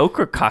you have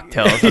okra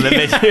cocktails on the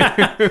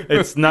menu?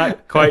 It's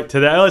not quite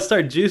to that. Let's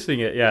start juicing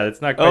it. Yeah, it's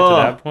not quite to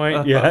that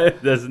point. Yeah,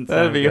 it doesn't.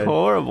 That'd be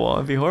horrible.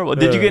 That'd be horrible.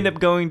 Did you end up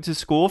going to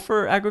school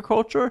for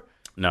agriculture?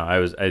 No,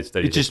 I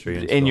studied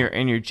history in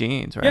your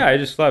genes, right? Yeah, I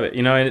just love it.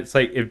 And it's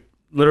like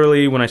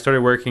literally when I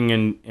started working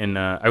in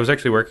I was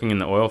actually working in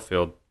the oil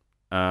field.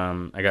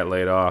 I got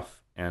laid off.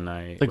 And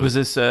was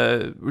this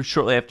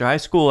shortly after high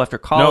school, after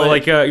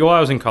college? No, I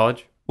was in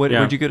college.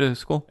 Where'd you go to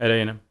school? At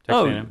A&M.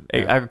 A&M.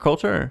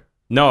 Agriculture? Or?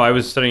 No, I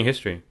was studying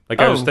history.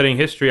 I was studying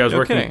history. I was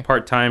working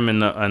part-time in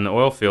the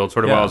oil field,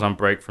 sort of while I was on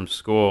break from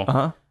school.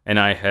 Uh-huh. And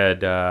I had,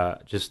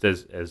 just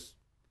as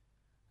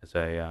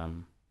a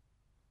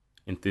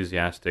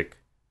enthusiastic,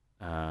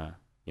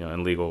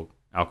 illegal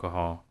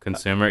alcohol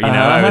consumer,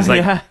 I was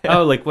like,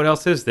 like, what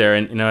else is there?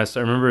 And, so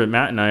I remember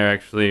Matt and I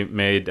actually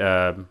made...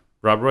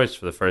 Rob Royce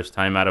for the first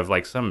time out of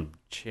like some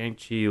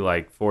chinchy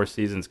like Four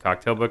Seasons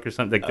cocktail book or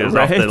something. Like there's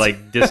off the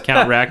like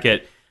discount rack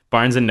at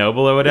Barnes and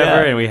Noble or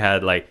whatever, and we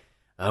had like,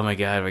 oh my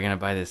god, we're gonna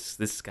buy this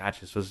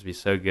scotch is supposed to be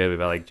so good. We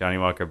bought like Johnny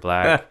Walker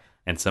Black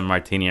and some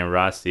Martini and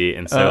Rossi,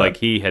 and so like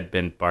he had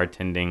been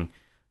bartending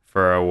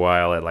for a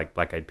while at like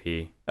Black Eyed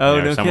Pea,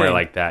 somewhere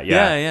like that.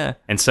 Yeah.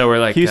 And so we're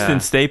like Houston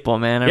staple,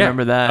 man. I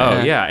remember that.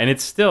 Oh yeah, and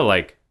it's still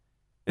like.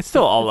 It's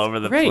still all over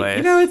the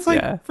place. It's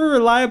like for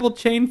reliable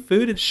chain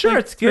food. It's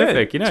it's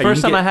terrific. good. It's the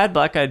first time I had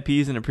Black Eyed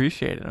Peas and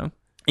appreciated them.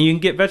 And you can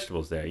get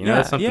vegetables there.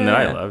 That's something that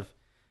I love.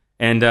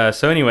 And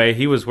so anyway,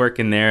 he was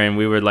working there, and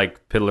we would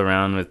like piddle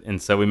around with,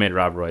 and so we made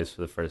Rob Royce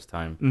for the first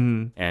time.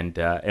 Mm-hmm. And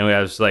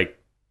I was like,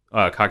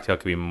 a cocktail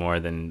could be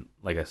more than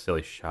like a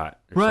silly shot,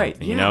 or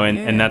something,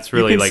 And that's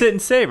really you can like sit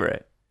and savor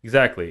it.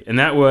 Exactly, and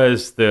that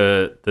was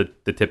the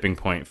tipping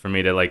point for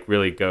me to like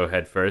really go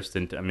head first.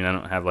 And I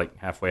don't have like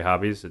halfway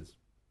hobbies.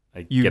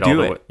 I get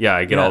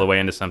all the way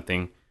into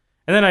something,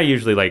 and then I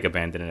usually like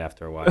abandon it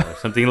after a while or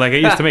something. Like I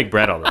used to make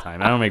bread all the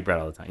time. I don't make bread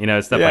all the time,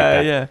 stuff like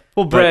that. Yeah.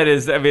 Well, bread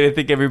is. I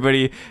think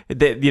everybody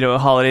that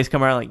holidays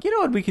come around like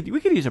what we could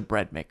use a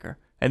bread maker,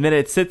 and then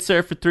it sits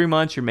there for 3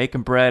 months. You're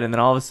making bread, and then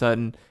all of a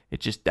sudden it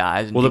just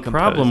dies. And well, the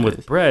problem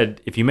with bread,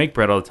 if you make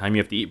bread all the time,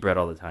 you have to eat bread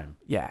all the time.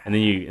 Yeah, and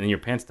then your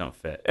pants don't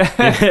fit.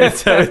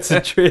 So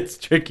it's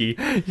tricky.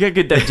 You got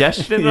good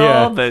digestion and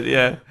all, but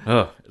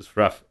it's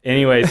rough.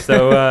 Anyway,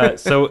 so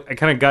so I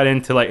kind of got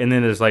into like, and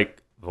then there's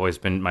like always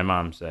been my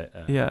mom's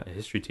a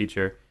history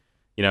teacher,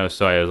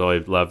 so I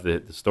always loved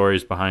the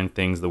stories behind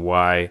things, the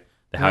why,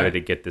 the how did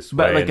it get this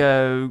way. But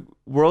like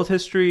world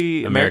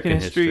history, American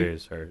history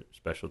is her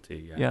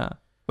specialty. Yeah.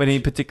 What, any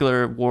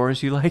particular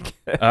wars you like?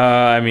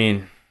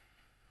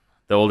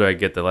 The older I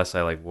get, the less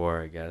I like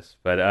war, I guess.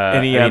 But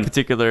any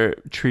particular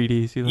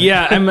treaties you like?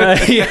 Yeah,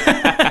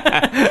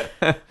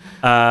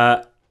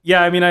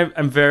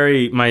 I'm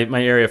very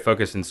my area of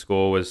focus in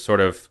school was sort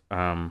of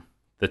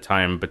the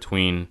time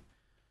between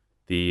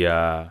the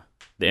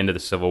end of the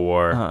Civil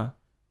War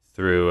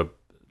through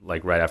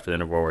like right after the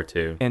end of World War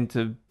II.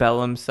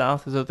 Antebellum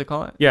South, is that what they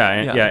call it?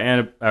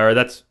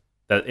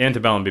 That's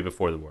antebellum be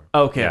before the war.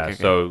 Okay.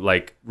 So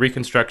like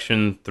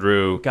Reconstruction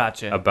through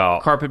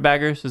about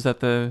carpetbaggers. Is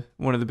that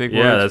one of the big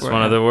words? Yeah, that's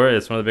one of the words.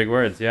 It's one of the big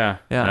words. Yeah.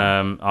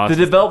 The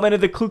development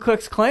of the Ku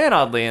Klux Klan,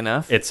 oddly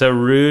enough. It's a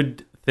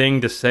rude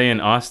thing to say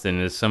in Austin.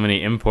 There's so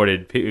many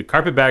imported.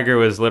 Carpetbagger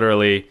was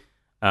literally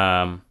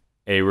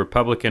a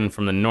Republican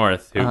from the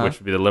North, which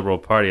would be the Liberal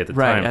Party at the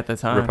time. Right, at the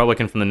time. A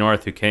Republican from the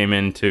North who came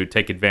in to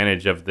take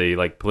advantage of the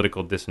like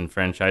political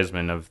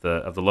disenfranchisement of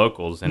the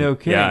locals. And, no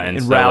kidding.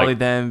 And so, rally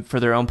them for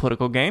their own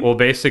political gain? Well,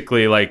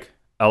 basically, like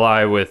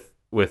ally with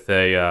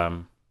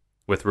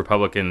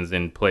Republicans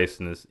in place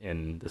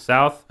in the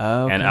South,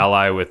 and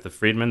ally with the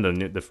freedmen,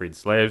 the freed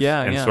slaves,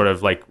 sort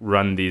of like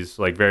run these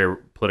like very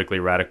politically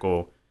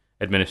radical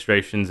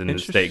administrations in the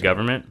state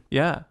government.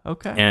 Yeah.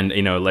 Okay. And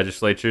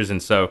legislatures,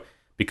 and so.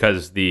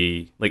 Because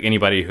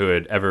anybody who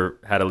had ever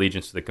had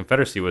allegiance to the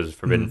Confederacy was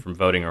forbidden from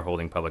voting or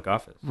holding public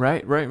office.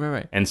 Right.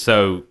 And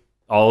so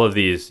all of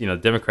these,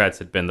 Democrats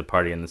had been the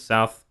party in the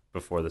South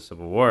before the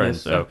Civil War, and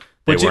so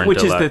they weren't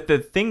which allowed. Is the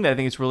thing that I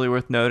think is really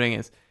worth noting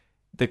is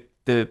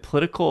the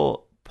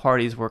political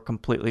parties were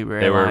completely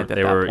realigned at that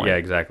point. Yeah,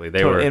 exactly.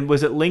 They were. And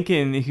was it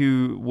Lincoln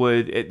who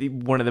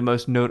one of the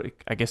most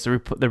I guess the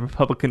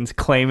Republicans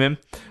claim him,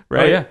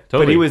 right? Oh, yeah,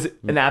 totally. But he was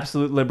an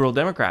absolute liberal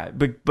Democrat.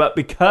 But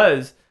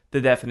because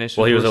the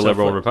definition, he was a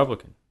liberal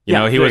Republican. You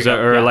know, he was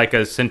like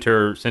a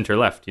center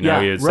left. You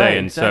know, he would say,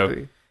 and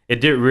exactly. So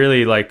it did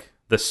really like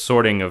the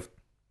sorting of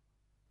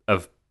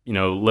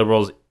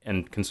liberals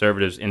and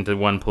conservatives into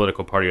one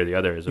political party or the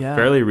other is a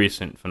fairly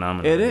recent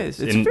phenomenon. It is.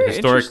 It's a very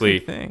historically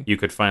interesting thing. You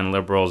could find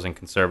liberals and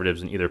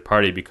conservatives in either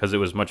party because it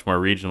was much more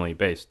regionally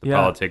based. The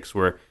politics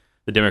were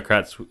the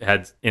Democrats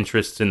had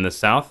interests in the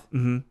South,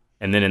 mm-hmm.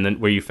 and then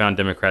where you found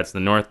Democrats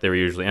in the North, they were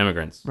usually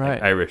immigrants. Right.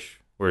 Like Irish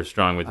were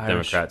strong with the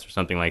Democrats or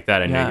something like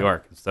that in New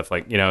York and stuff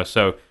like,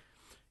 so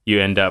you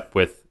end up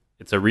with,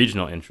 it's a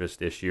regional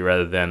interest issue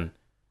rather than,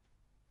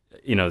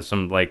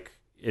 some like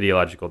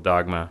ideological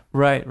dogma,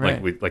 right?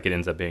 Like it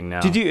ends up being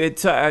now. Did you?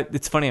 It's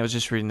funny. I was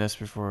just reading this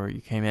before you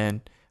came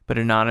in, but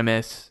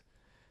Anonymous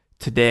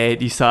today.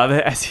 You saw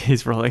that as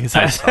he's rolling his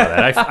eyes. I saw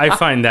that. I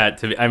find that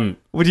to be.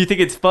 What do you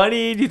think? It's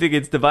funny? Do you think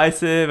it's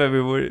divisive?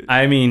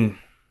 I mean,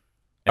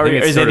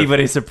 is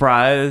anybody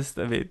surprised?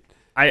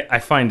 I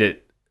find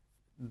it.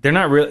 They're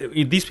not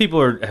really. These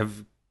people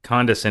have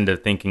condescended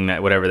to thinking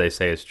that whatever they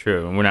say is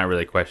true, and we're not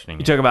really questioning.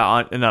 You talk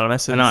about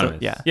Anonymous?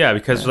 Yeah,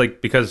 because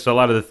a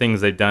lot of the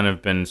things they've done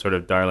have been sort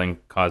of darling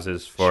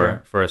causes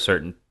for a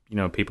certain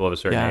people of a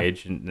certain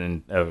age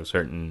and of a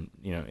certain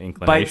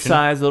inclination.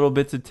 Bite-sized little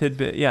bits of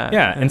tidbit.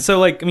 Yeah. And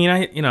so I'm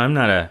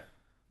not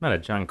a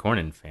John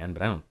Cornyn fan,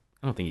 but I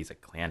don't think he's a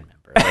Klan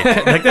member.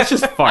 Like that's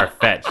just far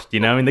fetched.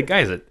 The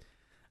guy's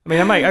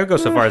I would go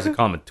so far as to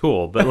call him a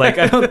tool, but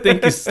I don't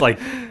think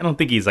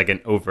he's like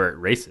an overt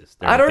racist.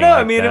 I don't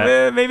know.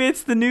 Maybe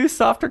it's the new,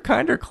 softer,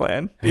 kinder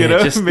Klan.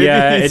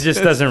 It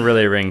just doesn't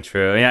really ring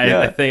true.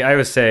 I think I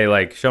would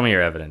say show me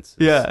your evidence.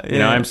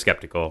 I'm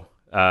skeptical.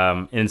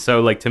 And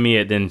so to me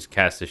it then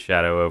casts a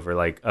shadow over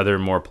other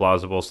more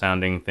plausible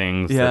sounding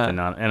things. I don't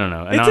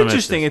know. It's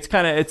interesting.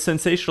 It's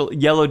sensational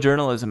yellow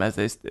journalism as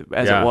it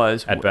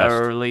was at best.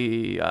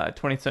 Early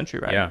 20th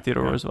century, right? Yeah,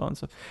 Theodore Roosevelt and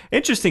stuff.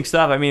 Interesting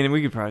stuff.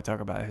 We could probably talk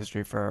about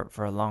history for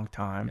a long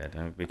time. Yeah,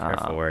 don't be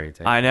careful where you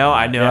take. I know.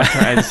 I'm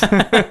trying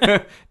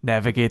to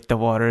navigate the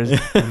waters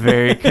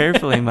very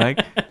carefully, Mike.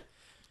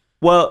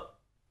 Well,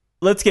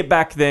 let's get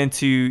back then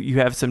to, you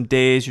have some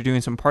days, you're doing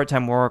some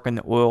part-time work in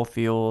the oil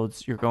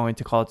fields, you're going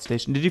to College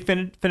Station. Did you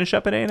finish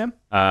up at A&M?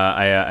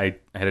 I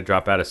had to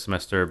drop out a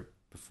semester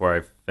before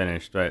I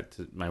finished.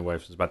 My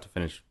wife was about to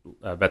finish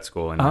vet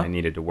school, and I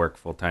needed to work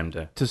full-time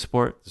to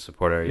support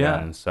her.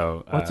 Yeah. And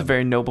so... That's a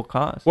very noble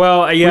cause.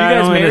 Well, I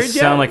don't want to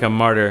sound like a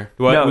martyr.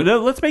 No,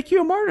 let's make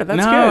you a martyr.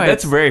 That's good.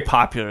 That's very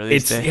popular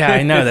these days. Yeah,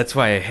 I know. That's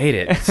why I hate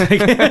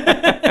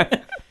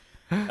it.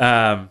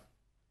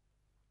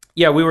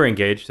 Yeah, we were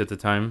engaged at the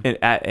time.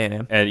 At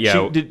A&M?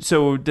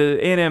 So the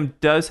A&M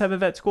does have a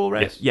vet school,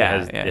 right?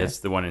 Yes. It's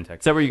the one in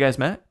Texas. Is that where you guys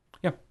met?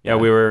 Yeah,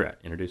 we were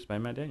introduced by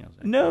Matt Daniels.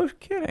 No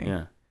kidding.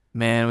 Yeah.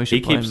 Man, we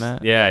should play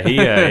Matt.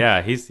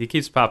 Yeah, he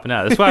keeps popping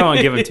out. That's why I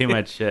won't give him too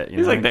much shit.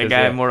 He's like that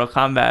guy in Mortal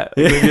Kombat.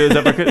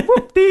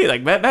 Whoop-dee,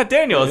 like Matt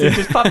Daniels. He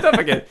just popped up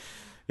again.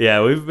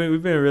 Yeah, we've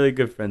been really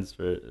good friends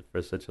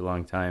for such a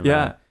long time.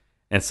 Yeah.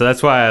 And so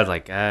that's why I was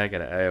like, I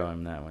owe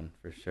him that one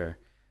for sure.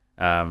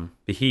 But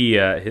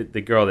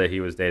the girl that he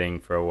was dating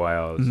for a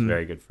while was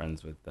very good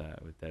friends with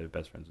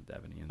best friends with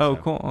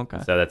Devaney. Cool. Okay.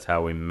 So that's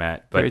how we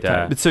met.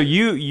 But so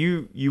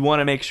you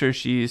want to make sure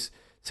she's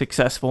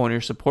successful and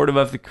you're supportive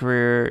of the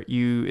career.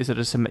 You said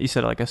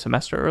like a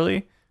semester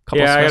early?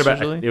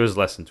 It was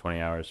less than 20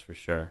 hours for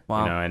sure.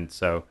 Wow. And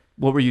so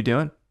what were you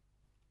doing?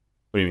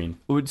 What do you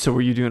mean? So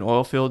were you doing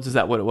oil fields? Is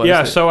that what it was?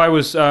 Yeah, so I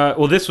was,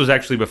 this was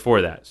actually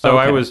before that. So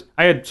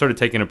I had sort of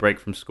taken a break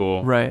from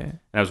school. Right. And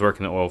I was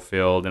working in the oil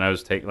field, and I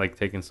was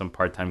taking some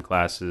part-time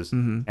classes,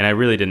 and I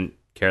really didn't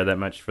care that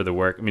much for the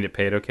work. It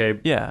paid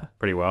okay. Yeah.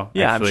 Pretty well.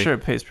 Yeah, actually. I'm sure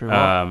it pays pretty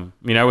well.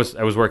 I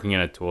was working in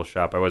a tool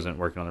shop. I wasn't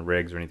working on the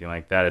rigs or anything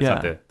like that. It's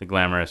not the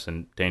glamorous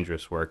and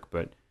dangerous work,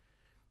 but,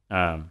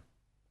 and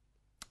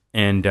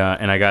then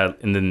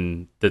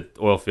the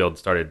oil field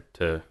started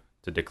to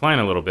decline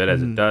a little bit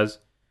as it does.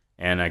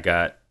 And I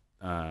got,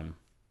 I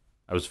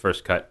was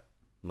first cut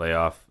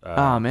layoff.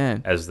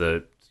 Man! As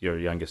the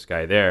youngest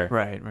guy there.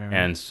 Right.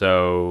 And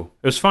so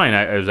it was fine.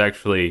 I was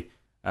actually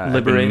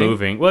liberating. Been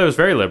moving. Well, it was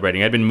very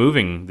liberating. I'd been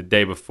moving the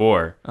day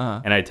before,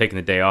 and I'd taken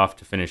the day off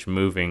to finish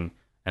moving,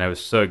 and I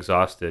was so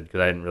exhausted because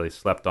I hadn't really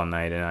slept all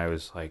night, and I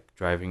was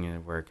driving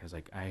into work. I was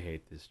like, I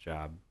hate this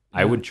job.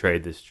 Yeah. I would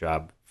trade this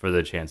job for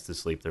the chance to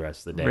sleep the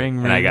rest of the day.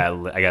 Ring. I got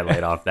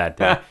laid off that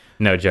day.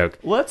 No joke.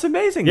 Well, that's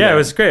amazing. Yeah, it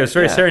was great. It was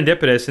very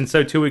serendipitous. And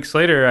so 2 weeks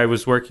later, I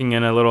was working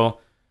in a little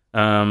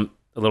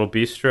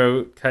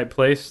bistro type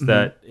place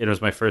that it was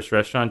my first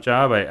restaurant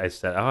job. I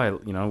said,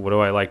 what do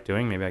I like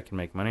doing? Maybe I can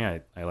make money.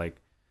 I like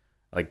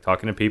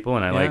talking to people,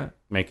 and I like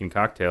making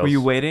cocktails. Were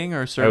you waiting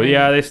or serving? Oh,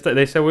 yeah, they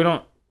said we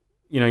don't,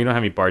 you don't have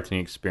any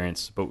bartending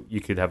experience, but you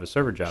could have a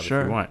server job if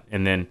you want.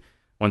 And then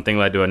one thing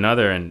led to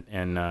another,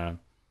 and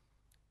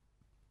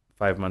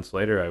 5 months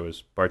later, I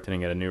was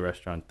bartending at a new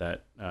restaurant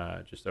that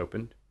just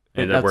opened.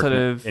 Outside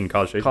of in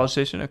College Station. College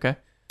Station, okay.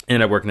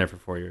 Ended up working there for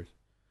 4 years.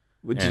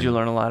 Did you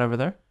learn a lot over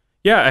there?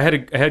 Yeah, I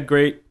had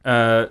great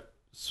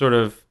sort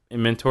of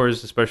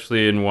mentors,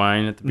 especially in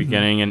wine at the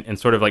beginning, and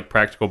sort of like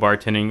practical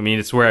bartending. I mean,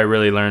 it's where I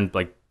really learned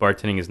like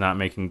bartending is not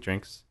making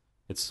drinks.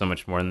 It's so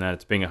much more than that.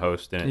 It's being a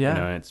host and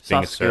and it's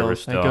being a server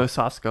still. I go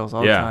soft skills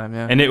all the time.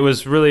 Yeah, and it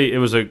was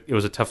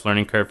a tough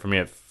learning curve for me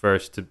at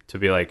first to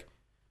be like,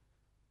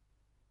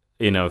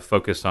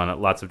 focused on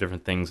lots of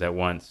different things at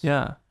once.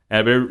 Yeah,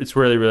 but it's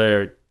really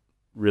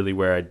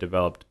where I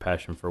developed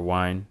passion for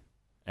wine.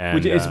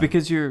 And it's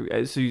because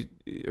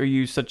are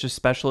you such a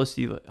specialist?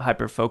 You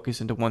hyper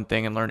focus into one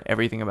thing and learn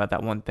everything about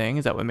that one thing.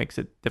 Is that what makes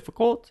it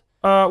difficult?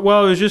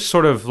 Well, it was just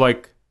sort of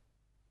like,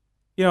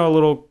 a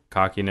little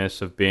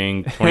cockiness of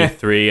being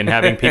 23 and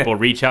having people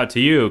reach out to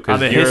you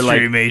because you're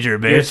like major,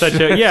 bitch. You're such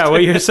a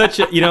you're such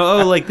a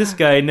like this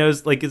guy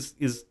knows like is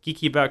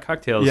geeky about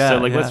cocktails. So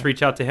let's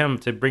reach out to him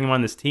to bring him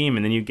on this team,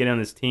 and then you get on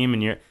this team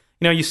and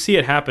you see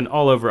it happen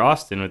all over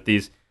Austin with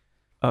these.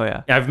 Oh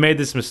yeah, I've made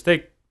these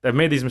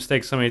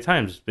mistakes so many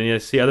times, but you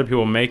see other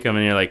people make them,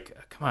 and you're like,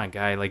 come on,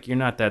 guy, like you're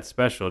not that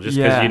special just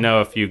because you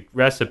know a few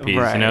recipes.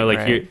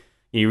 Right.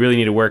 You really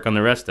need to work on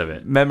the rest of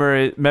it.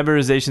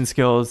 Memorization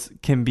skills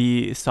can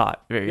be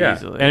sought very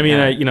easily. And I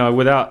mean,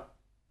 without,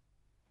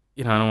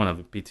 I don't want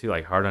to be too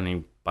like hard on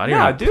anybody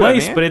or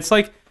place, but it's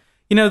like,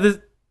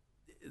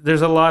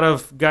 there's a lot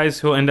of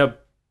guys who end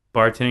up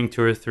bartending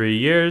 2 or 3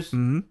 years,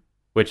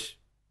 which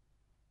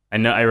I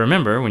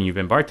remember when you've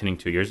been bartending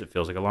 2 years, it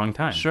feels like a long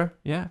time. Sure,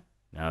 yeah.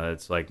 Now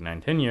that's like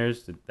 9-10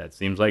 years. That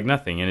seems like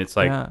nothing, and it's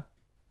like.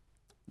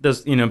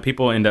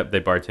 People end up,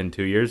 they bartend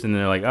 2 years and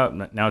they're like,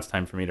 oh, now it's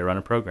time for me to run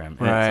a program.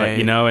 And right.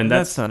 It's like, and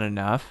that's not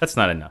enough. That's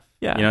not enough.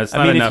 Yeah. It's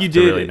not enough to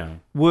really know.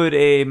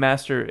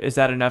 Is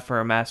that enough for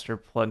a master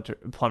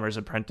plumber's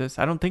apprentice?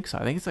 I don't think so.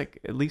 I think it's like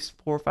at least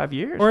 4 or 5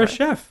 years. Or a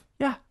chef.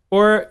 Yeah.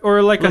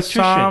 Or like a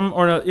som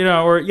or a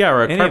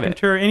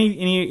carpenter,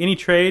 any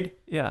trade.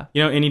 Yeah.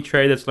 Any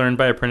trade that's learned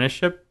by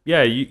apprenticeship.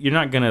 Yeah, you're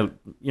not gonna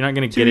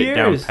get it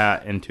down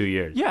pat in 2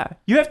 years. Yeah,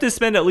 you have to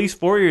spend at least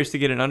 4 years to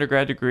get an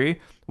undergrad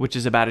degree, which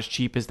is about as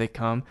cheap as they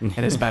come and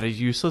as about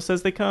as useless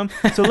as they come.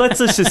 So let's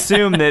just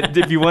assume that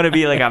if you want to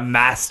be like a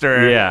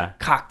master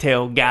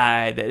cocktail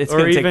guy, that it's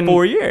going to take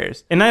 4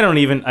 years. And I don't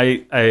even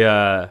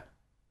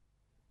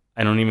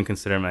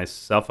consider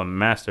myself a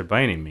master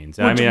by any means.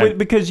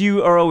 Because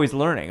you are always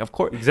learning, of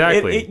course.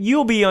 Exactly.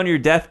 You'll be on your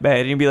deathbed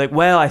and you'll be like,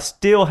 well, I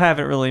still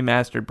haven't really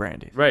mastered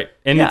brandy. Right.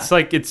 And it's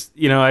like,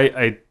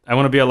 I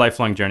want to be a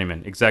lifelong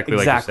journeyman. Exactly.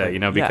 Like you said,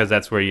 because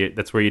that's where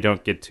you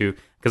don't get to,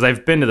 because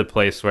I've been to the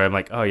place where I'm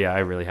like, oh yeah, I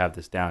really have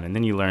this down. And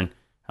then you learn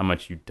how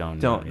much you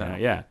don't know.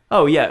 Yeah.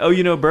 Oh yeah.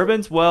 Oh,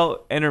 bourbons?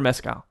 Well, enter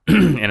mezcal.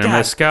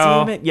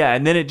 Mezcal. Damn it. Yeah.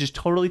 And then it just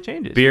totally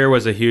changes. Beer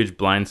was a huge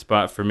blind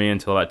spot for me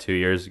until about 2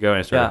 years ago. And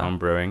I started home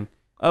brewing.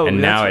 Oh,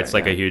 and now it's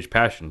like a huge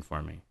passion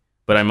for me.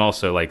 But I'm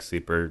also like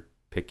super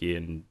picky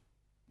and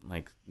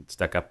like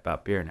stuck up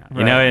about beer now.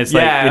 Right. And it's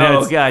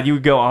like, God, you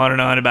would go on and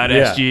on about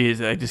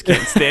SGs. I just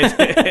can't stand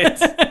it.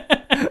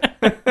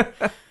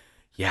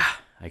 Yeah,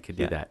 I could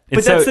do that.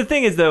 But that's the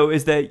thing is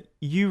that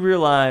you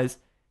realize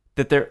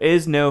that there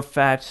is no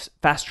fast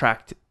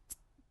track to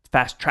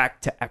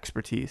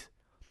expertise.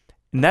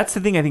 And that's the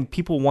thing I think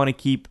people want to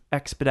keep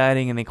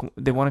expediting, and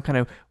they want to kind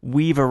of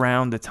weave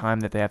around the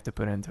time that they have to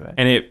put into it.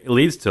 And it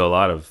leads to a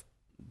lot of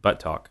butt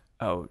talk.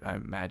 Oh, I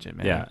imagine,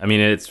 man. Yeah, I mean,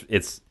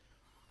 it's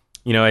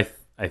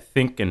I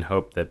think and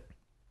hope that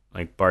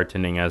like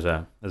bartending as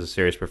a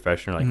serious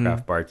profession, like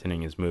craft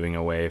bartending, is moving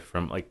away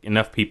from like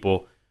enough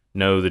people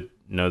know the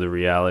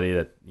reality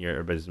that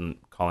everybody's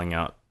calling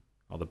out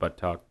all the butt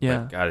talk. Yeah.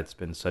 But God, it's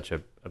been such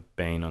a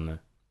bane on the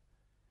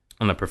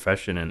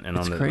profession and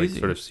on the like,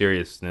 sort of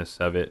seriousness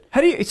of it.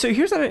 So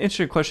here's an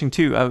interesting question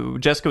too.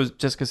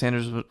 Jessica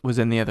Sanders was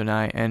in the other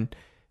night, and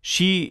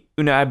she,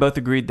 I both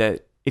agreed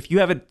that if you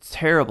have a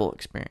terrible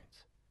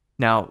experience,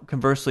 now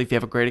conversely, if you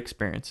have a great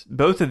experience,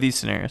 both of these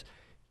scenarios,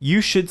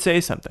 you should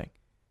say something.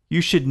 You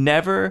should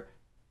never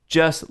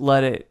just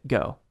let it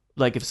go.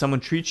 Like if someone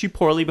treats you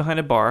poorly behind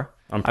a bar.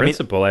 On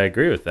principle, I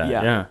agree with that.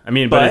 Yeah. I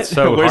mean, but it's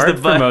so hard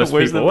for most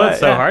people. Well,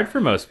 it's so hard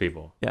for most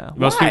people. Yeah.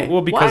 Most Why?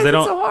 people, because Why they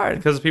don't. It so hard?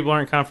 Because people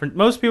aren't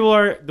Most people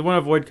they want to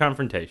avoid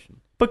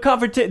confrontation. But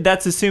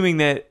that's assuming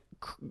that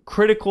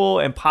critical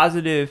and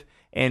positive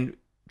and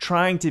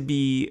trying to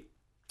be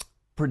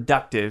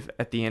productive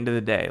at the end of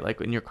the day,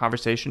 like in your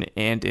conversation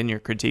and in your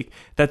critique.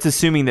 That's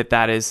assuming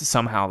that is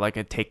somehow like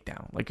a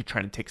takedown, like you're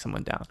trying to take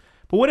someone down.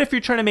 But what if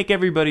you're trying to make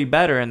everybody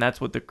better, and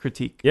that's what the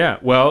critique? Yeah,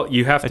 well,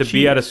 you have to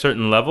be at a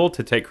certain level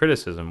to take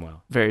criticism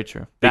well. Very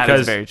true. Because that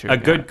is very true. A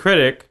good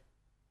critic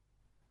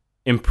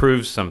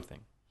improves something.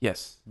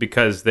 Yes.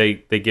 Because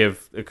they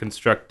give a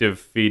constructive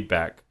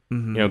feedback,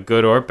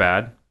 good or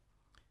bad.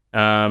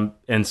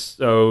 And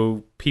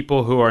so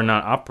people who are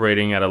not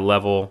operating at a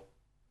level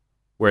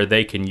where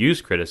they can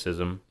use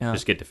criticism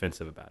just get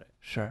defensive about it.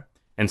 Sure.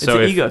 And so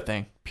it's an ego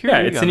thing. Pure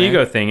ego, it's an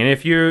ego thing. And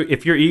if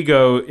your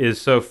ego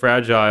is so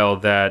fragile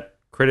that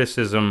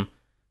criticism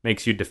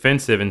makes you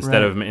defensive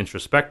instead of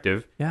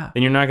introspective, then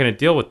you're not going to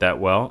deal with that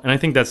well. And I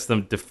think that's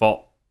the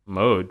default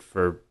mode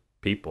for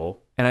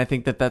people. And I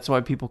think that that's why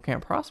people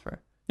can't prosper.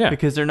 Yeah.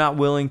 Because they're not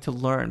willing to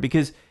learn.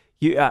 Because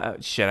I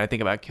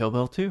think about Kill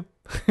Bill too.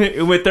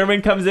 When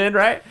Thurman comes in,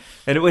 right?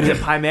 And what is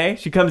it, Pai Mei?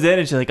 She comes in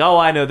and she's like, oh,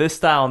 I know this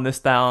style and this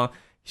style.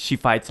 She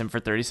fights him for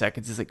 30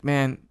 seconds. He's like,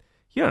 man,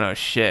 you don't know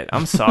shit.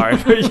 I'm sorry,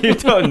 but you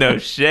don't know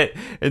shit.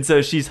 And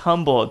so she's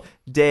humbled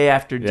day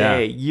after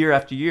day, year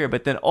after year,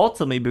 but then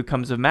ultimately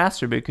becomes a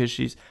master because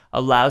she's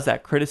allows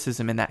that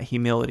criticism and that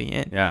humility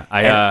in. Yeah.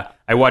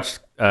 I watched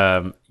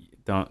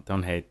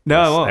don't hate. No,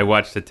 I won't. I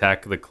watched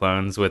Attack of the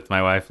Clones with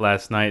my wife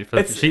last night.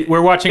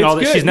 We're watching all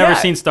this. She's never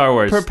seen Star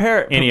Wars.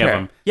 Any of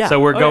them. Yeah. So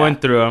we're going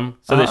through them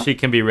so that she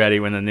can be ready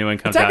when the new one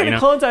comes out. Attack of the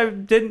Clones, I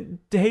didn't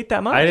hate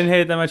that much. I didn't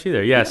hate it that much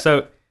either. Yeah.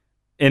 So,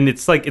 and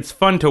it's like it's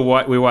fun to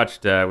watch. We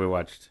watched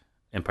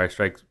Empire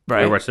Strikes.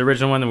 Right. We watched the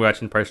original one. Then we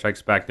watched Empire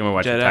Strikes Back. Then we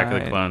watched Attack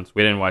of the Clones.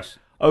 We didn't watch.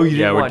 Oh, you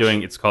didn't watch? We're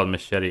doing. It's called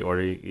Machete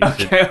Order.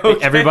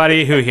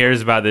 Everybody who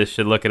hears about this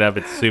should look it up.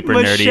 It's super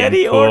nerdy and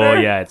cool.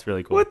 Order? Yeah, it's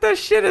really cool. What the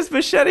shit does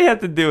Machete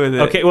have to do with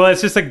it? Okay, well, it's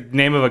just a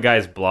name of a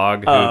guy's blog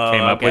who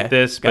came up with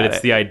this, but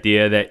it's the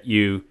idea that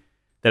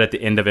at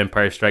the end of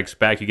Empire Strikes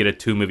Back, you get a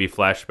 2-movie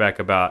flashback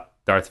about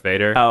Darth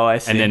Vader. Oh, I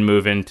see. And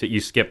then you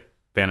skip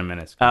Phantom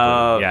Menace.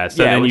 Oh, yeah.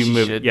 So then you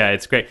move. Yeah,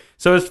 it's great.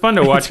 So it's fun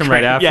to watch them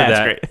right after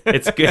that.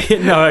 It's great. It's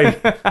good. No,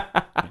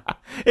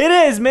 it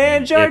is,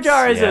 man. Jar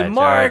Jar is a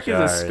mark, is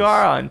a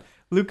scar on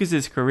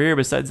Lucas's career.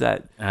 Besides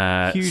that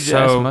huge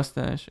ass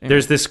mustache.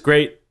 There's this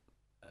great,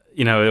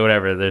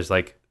 whatever. There's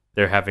like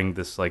they're having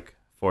this like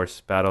force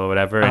battle or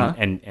whatever,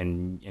 and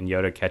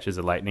Yoda catches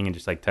the lightning and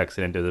just like tucks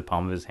it into the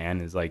palm of his hand.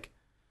 And is like,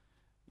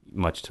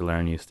 much to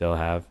learn you still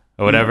have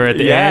or whatever at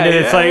the end. And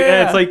it's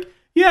like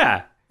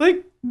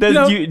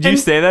do you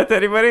say that to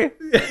anybody?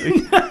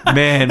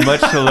 Man,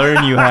 much to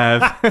learn you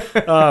have.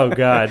 Oh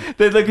God.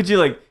 They look at you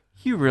like,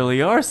 you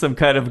really are some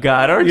kind of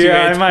god, aren't you?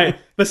 Yeah, I might.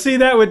 But see,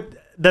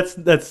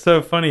 that's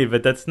so funny,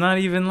 but that's not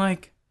even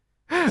like.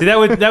 See,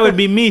 that would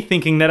be me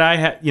thinking that I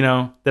had,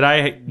 that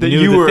I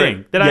knew the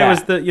thing. That I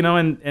was the,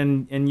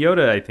 and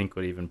Yoda, I think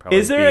would even probably.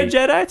 Is there a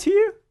Jedi to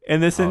you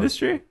in this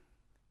industry?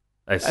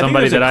 As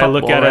somebody that I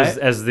look at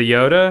as the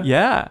Yoda?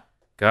 Yeah.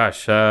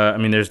 Gosh, I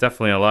mean, there's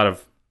definitely a lot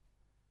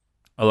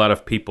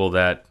of people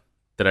that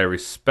I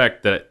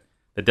respect that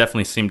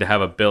definitely seem to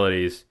have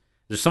abilities.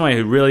 There's somebody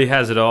who really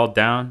has it all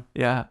down.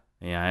 Yeah.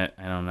 Yeah,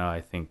 I don't know. I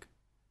think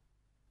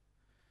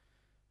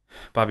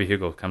Bobby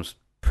Hugel comes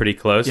pretty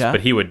close,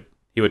 but he would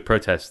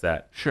protest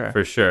that. Sure.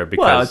 For sure.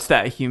 Because it's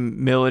that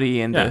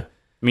humility and I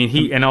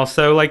mean, and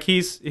also like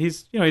he's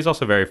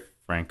also very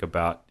frank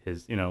about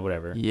his,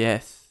 whatever.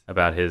 Yes.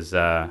 About his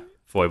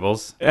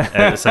foibles,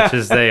 such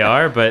as they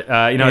are. But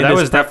and that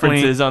was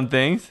preferences on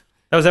things.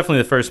 That was definitely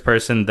the first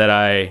person that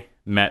I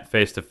met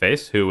face to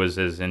face who was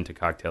as into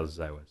cocktails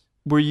as I was.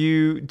 Were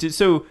you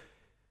so?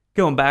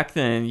 Going back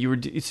then,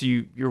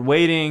 you're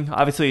waiting.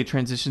 Obviously, it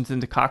transitions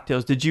into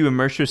cocktails. Did you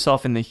immerse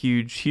yourself in the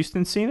huge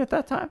Houston scene at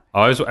that time?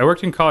 I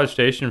worked in College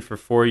Station for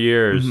 4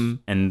 years,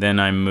 and then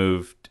I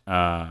moved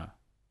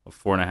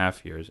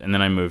 4.5 years, and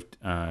then I moved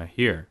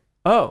here.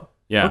 Oh,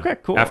 yeah. Okay,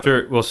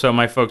 cool. So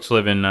my folks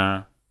live in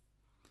the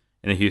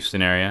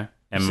Houston area,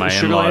 and my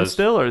Sugar in-laws Land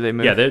still, or they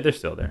moved? Yeah, they're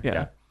still there.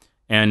 Yeah.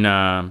 And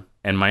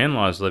my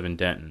in-laws live in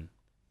Denton,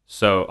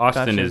 so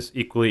Austin is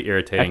equally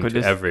irritating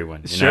to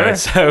everyone. Sure.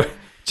 So.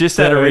 Just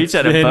out of reach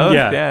out of both,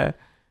 yeah.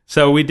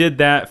 So we did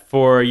that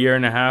for a year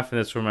and a half, and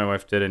that's where my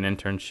wife did an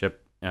internship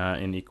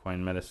in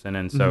equine medicine.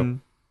 And so,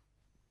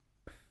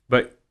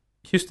 but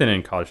Houston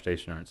and College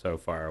Station aren't so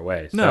far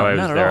away. So I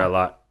was there a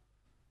lot.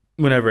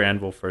 Whenever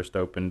Anvil first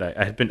opened,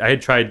 I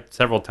had tried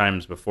several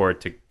times before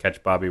to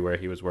catch Bobby where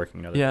he was working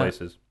in other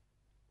places.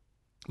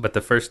 But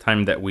the first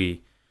time that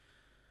we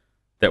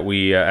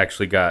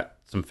actually got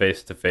some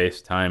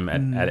face-to-face time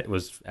it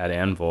was at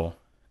Anvil,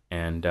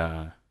 and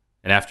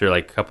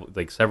after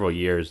several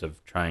years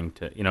of trying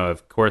to,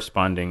 of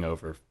corresponding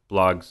over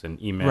blogs and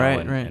email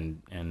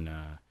and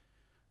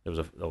there was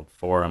a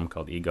forum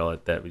called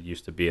eGullet that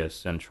used to be a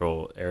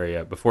central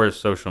area before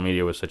social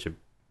media was such a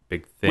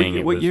big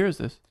thing. What year is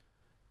this?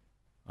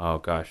 Oh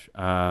gosh.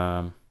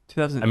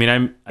 2008, I mean,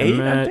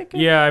 I'm thinking?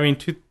 Yeah, I mean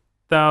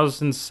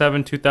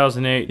 2007,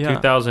 2008,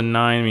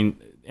 2009. I mean,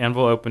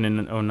 Anvil opened in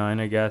 2009,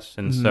 I guess.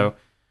 And so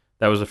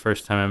that was the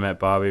first time I met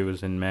Bobby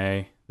was in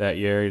May that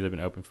year. He'd been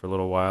open for a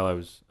little while.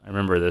 I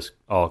remember this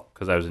all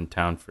because I was in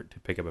town to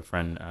pick up a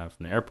friend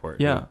from the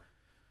airport. Yeah,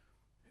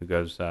 who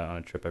goes on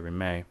a trip every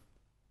May.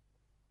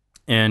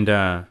 And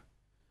so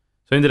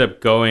I ended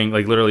up going,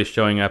 like literally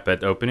showing up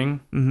at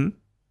opening. Mm-hmm.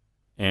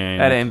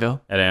 And at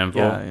Anvil,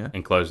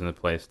 and closing the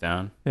place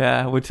down.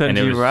 Yeah, what time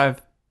did you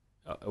arrive?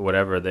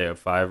 Whatever they have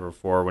 5 or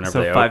 4,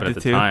 whenever they opened at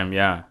the 2? Time.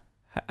 Yeah.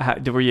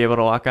 Were you able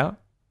to walk out?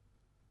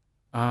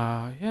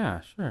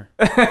 Yeah, sure.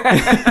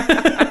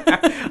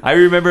 I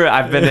remember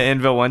I've been to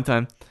Anvil one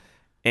time,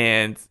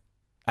 and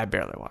I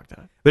barely walked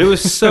out. But it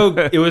was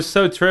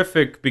so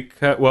terrific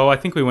because, well, I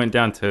think we went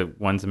down to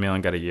One's a Meal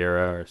and got a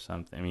gyro or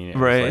something. I mean, it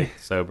was like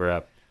sober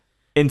up.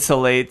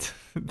 Insulate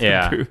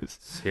the booze.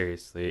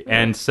 Seriously.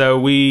 And so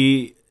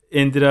we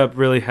ended up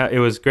really, it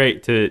was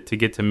great to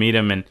get to meet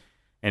him.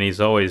 and he's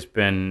always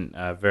been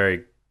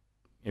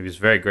he was a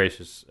very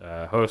gracious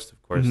host,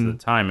 of course, at the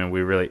time. And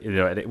we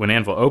really, when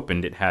Anvil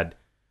opened, it had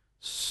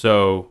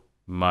so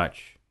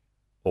much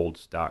old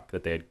stock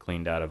that they had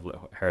cleaned out of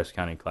Harris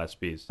County Class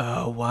Bs.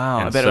 Oh wow!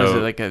 And I bet it was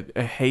like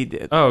a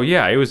heyday. Oh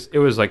yeah, it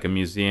was like a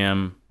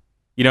museum,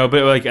 but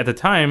like at the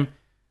time,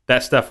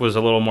 that stuff was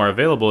a little more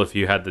available if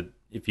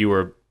you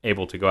were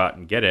able to go out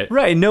and get it.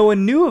 Right. No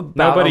one knew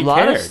about a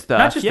lot of stuff.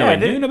 Not just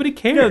nobody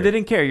cared. No, they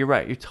didn't care. You're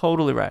right. You're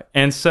totally right.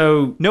 And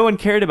so no one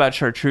cared about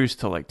chartreuse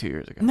till like 2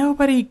 years ago.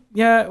 Nobody.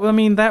 Yeah. Well, I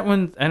mean, that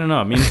one. I don't know.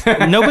 I mean,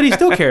 nobody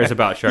still cares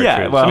about chartreuse.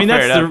 Yeah, well, I mean,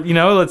 that's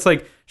it's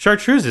like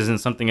chartreuse isn't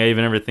something I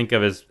even ever think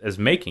of as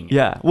making it.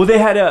 Yeah. Well, they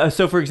had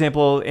so for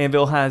example,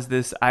 Anvil has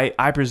this.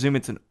 I presume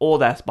it's an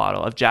old ass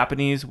bottle of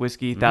Japanese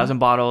whiskey, 1,000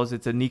 bottles.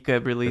 It's a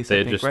Nika release.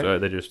 They just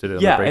did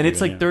it. Yeah, and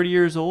it's like 30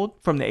 years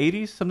old from the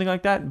 80s, something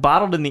like that.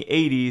 Bottled in the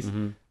 80s.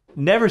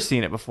 Never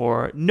seen it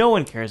before. No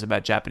one cares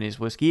about Japanese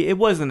whiskey. It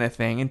wasn't a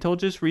thing until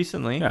just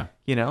recently. Yeah.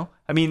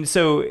 I mean,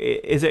 so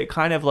is it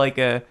kind of like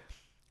a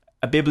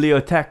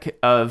bibliothèque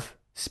of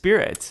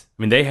spirits?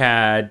 I mean, they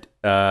had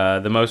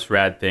the most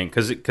rad thing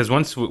because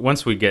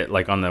once we get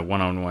like on the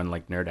one-on-one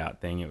like nerd out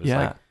thing, it was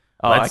like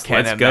let's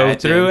go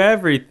through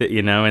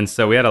everything, and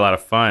so we had a lot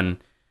of fun,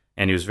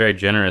 and he was very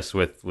generous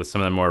with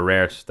some of the more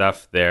rare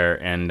stuff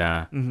there,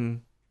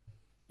 and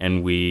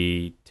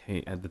we.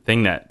 The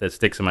thing that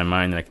sticks in my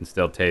mind that I can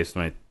still taste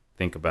when I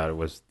think about it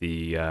was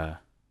the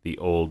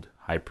old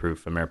high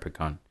proof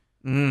Ameripicon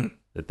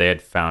that they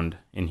had found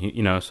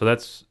in so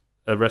that's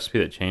a recipe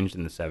that changed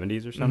in the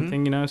 70s or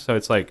something, so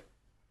it's like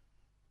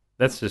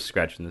that's just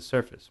scratching the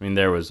surface. I mean,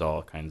 there was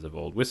all kinds of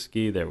old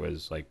whiskey, there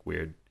was like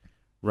weird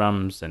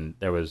rums, and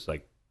there was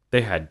like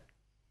they had.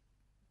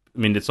 I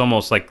mean, it's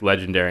almost like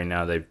legendary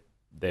now. They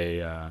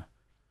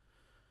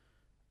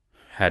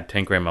had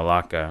Tanqueray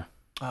Malacca.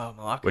 Oh,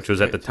 Malacca's which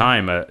was at the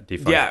time a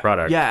defunct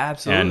product. Yeah,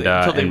 absolutely.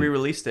 Until they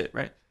re-released it,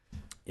 right?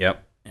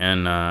 Yep.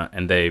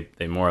 And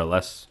they more or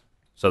less,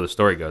 so the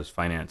story goes,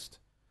 financed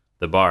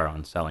the bar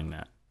on selling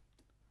that.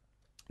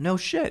 No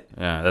shit.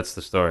 Yeah, that's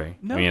the story.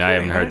 No I mean, kidding. I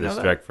haven't heard this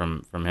direct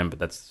from him, but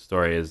that's the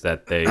story, is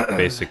that they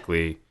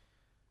basically,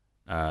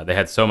 they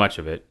had so much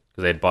of it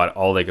because they had bought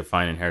all they could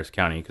find in Harris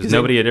County because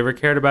nobody had ever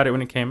cared about it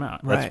when it came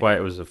out. Right. That's why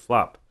it was a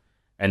flop.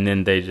 And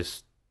then they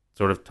just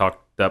sort of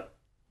talked up,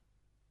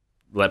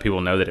 let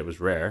people know that it was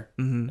rare,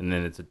 and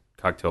then it's a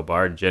cocktail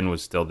bar. Gin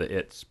was still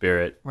the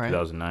spirit. Right.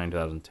 2009,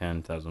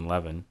 2010,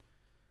 2011,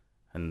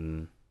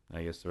 and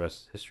I guess the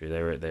rest is history.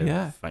 They were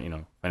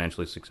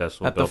financially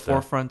successful at the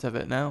forefront of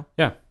it now.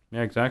 Yeah,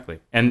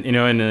 exactly. And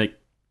I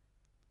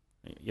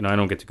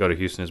don't get to go to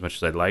Houston as much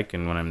as I'd like,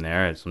 and when I'm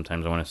there,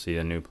 sometimes I want to see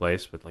a new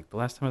place. But like the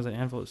last time I was at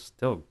Anvil, it's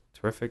still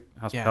terrific.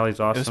 Hospitality's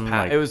awesome.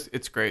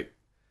 It's great.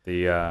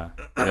 The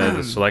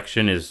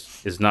selection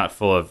is not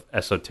full of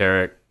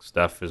esoteric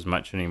stuff as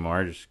much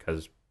anymore, just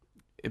because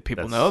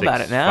people know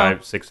about it now.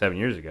 5, 6, 7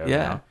 years ago.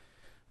 Yeah,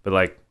 but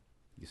like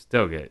you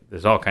still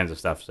there's all kinds of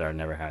stuff that I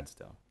never had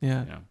still.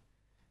 Yeah.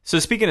 So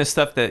speaking of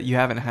stuff that you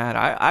haven't had,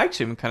 I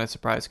actually am kind of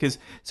surprised because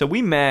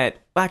we met.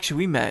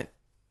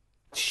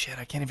 Shit,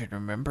 I can't even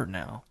remember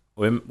now.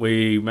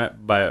 We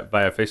met by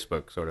a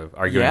Facebook, sort of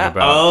arguing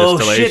about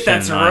distillation. Shit,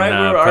 that's right.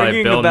 We were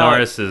arguing Bill about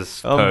Norris's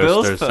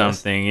post or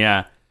something.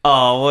 Yeah.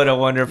 Oh, what a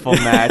wonderful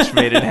match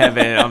made in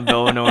heaven on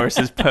Bill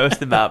Norris's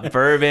post about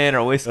bourbon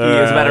or whiskey.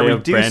 It was about a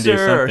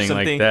reducer or something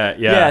like that.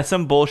 Yeah,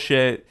 some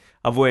bullshit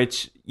of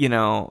which,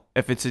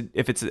 if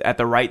it's at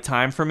the right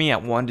time for me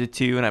at 1 to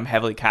 2 and I'm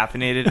heavily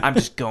caffeinated, I'm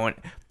just going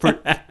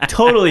for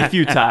totally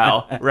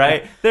futile,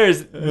 right?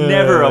 There's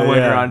never a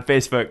winner on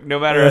Facebook, no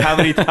matter how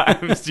many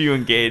times you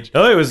engage.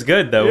 Oh, it was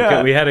good though.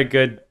 Yeah. We had a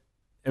good.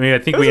 I mean, I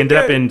think we ended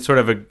up in sort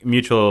of a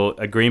mutual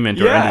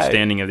agreement or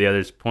understanding of the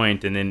other's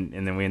point, and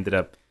then we ended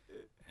up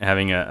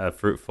having a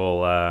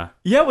fruitful.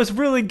 It was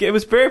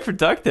very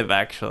productive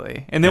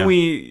actually. And then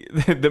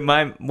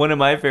one of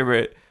my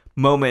favorite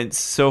moments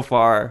so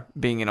far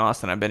being in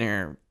Austin, I've been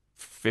here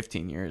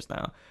 15 years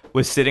now,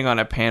 was sitting on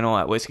a panel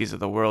at Whiskeys of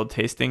the World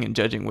tasting and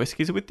judging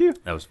whiskeys with you.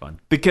 That was fun.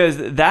 Because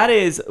that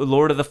is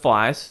Lord of the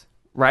Flies,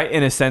 right?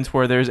 In a sense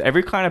where there's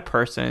every kind of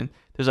person.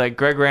 There's like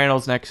Greg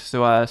Randall's next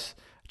to us,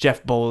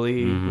 Jeff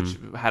Boley, which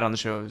had on the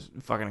show, was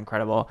fucking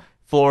incredible.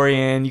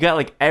 Florian, you got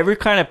like every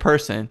kind of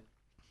person.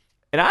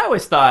 And I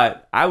always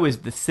thought I was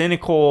the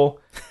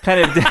cynical, kind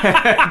of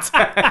tad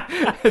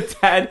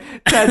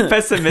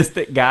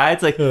pessimistic guy.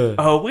 It's like,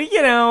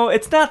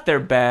 it's not their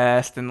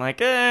best, and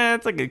like,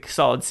 it's like a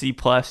solid C+,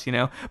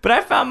 But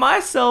I found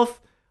myself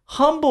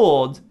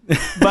humbled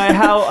by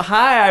how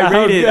high I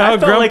rated. How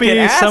grumpy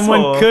like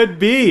someone could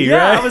be.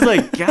 Yeah, right? I was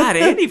like, God,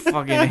 Andy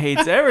fucking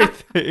hates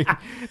everything.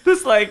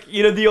 Just like,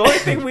 the only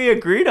thing we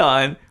agreed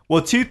on.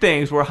 Well, two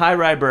things were high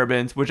rye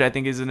bourbons, which I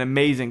think is an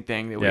amazing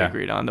thing that we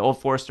agreed on. The Old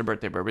Forester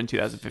Birthday Bourbon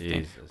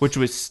 2015, which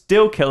was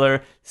still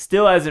killer,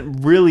 still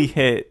hasn't really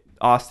hit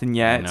Austin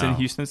yet. It's in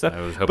Houston and stuff.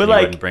 I was hoping you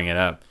wouldn't bring it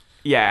up.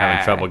 Yeah.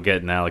 Having trouble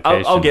getting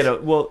allocations. I'll get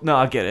it. Well, no,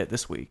 I'll get it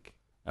this week.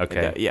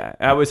 Okay. Yeah,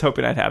 I was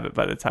hoping I'd have it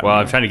by the time. Well,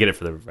 I'm trying to get it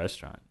for the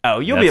restaurant. Oh,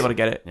 you'll be able to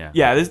get it.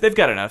 Yeah. They've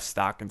got enough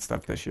stock and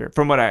stuff this year,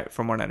 from what I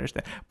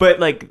understand. But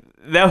like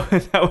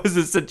that was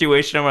a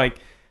situation. I'm like,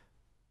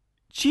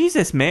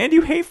 Jesus, man,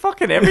 you hate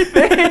fucking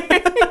everything.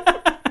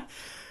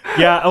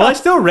 Yeah, well, I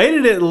still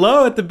rated it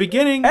low at the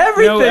beginning.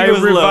 Everything was I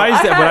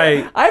revised low.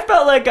 it, but I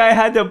felt like I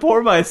had to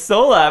pour my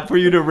soul out for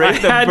you to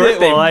rate the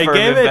birthday. I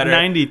gave it better.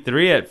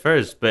 93 at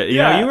first, but you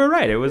know, you were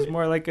right. It was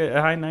more like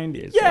a high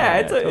 90s.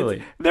 Yeah,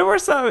 totally. There were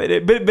some in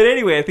it, but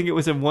anyway, I think it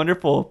was a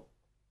wonderful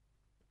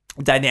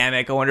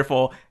dynamic, a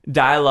wonderful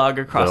dialogue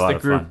across the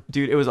group.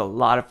 Dude, it was a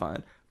lot of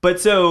fun. But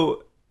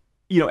so,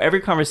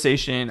 every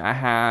conversation I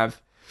have,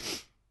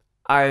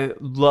 I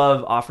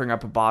love offering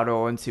up a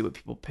bottle and see what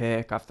people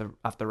pick off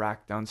the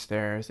rack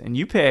downstairs. And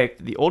you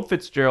picked the Old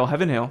Fitzgerald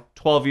Heaven Hill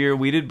 12-year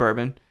wheated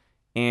bourbon,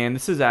 and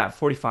this is at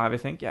 45, I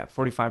think. Yeah,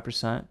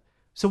 45%.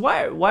 So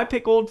why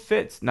pick Old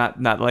Fitz? Not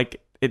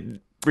like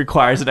it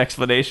requires an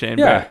explanation.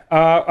 Yeah,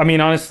 I mean,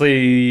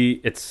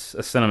 honestly, it's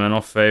a sentimental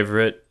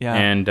favorite. Yeah,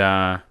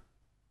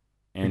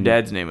 and your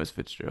dad's name was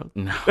Fitzgerald.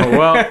 No,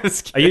 well,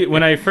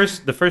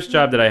 the first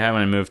job that I had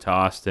when I moved to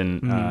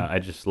Austin, I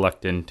just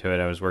lucked into it.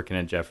 I was working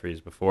at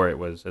Jeffrey's before it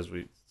was, as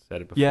we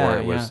said it before,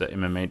 it was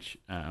MMH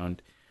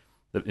owned.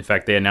 In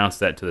fact, they announced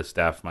that to the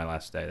staff my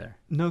last day there.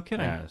 No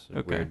kidding. Yeah, it's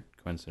a weird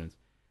coincidence.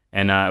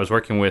 And I was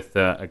working with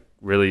a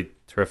really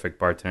terrific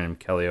bartender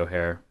named Kelly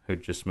O'Hare, who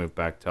just moved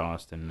back to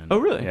Austin. And, oh,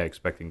 really? Yeah,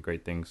 expecting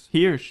great things.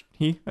 He?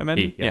 I meant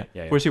he. Yeah.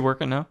 Where's he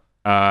working now?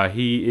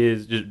 He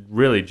is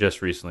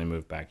just recently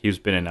moved back. He's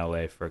been in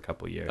LA for a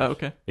couple of years. Oh,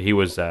 okay. He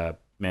was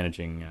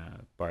managing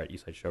bar at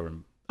Eastside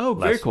Showroom. Oh,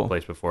 very cool.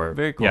 Place before.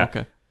 Very cool. Yeah.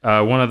 Okay.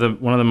 One of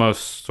the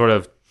most sort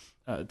of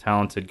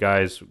talented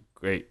guys,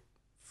 great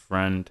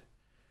friend,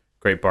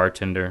 great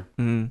bartender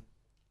that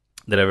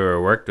I've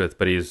ever worked with.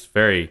 But he's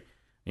very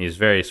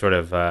sort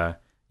of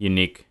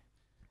unique.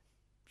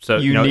 So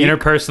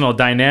interpersonal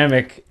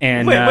dynamic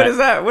and wait, what is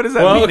that? What does that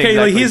mean? Well, okay,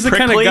 exactly? He's the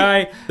kind of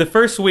guy. The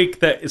first week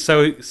that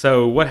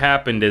so what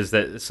happened is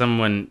that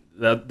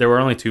there were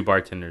only 2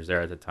 bartenders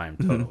there at the time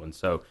total, and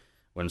so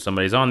when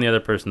somebody's on, the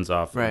other person's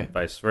off, right. And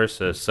vice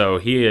versa. So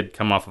he had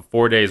come off of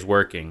 4 days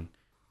working,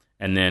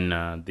 and then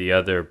the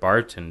other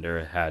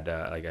bartender had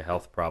like a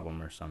health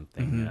problem or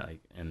something,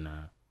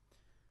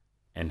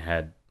 and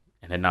had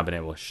not been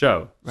able to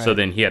show. Right. So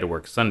then he had to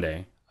work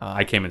Sunday.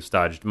 I came and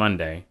staged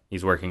Monday.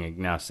 He's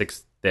working now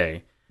 6th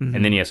day,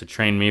 and then he has to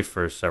train me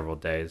for several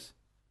days.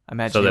 I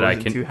imagine he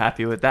wasn't too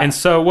happy with that. And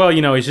so, well,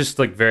 he's just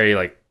like very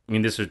like, I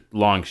mean, these are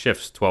long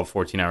shifts, 12,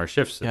 14-hour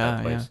shifts at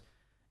that place.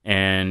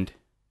 Yeah.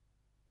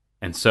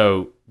 And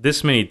so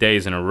this many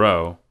days in a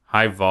row,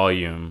 high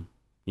volume,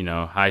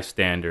 high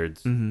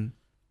standards,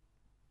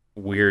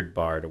 weird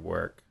bar to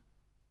work.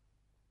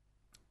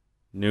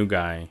 New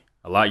guy,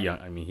 a lot young.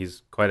 I mean,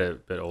 he's quite a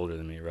bit older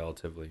than me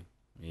relatively.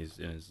 He's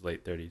in his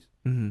late 30s.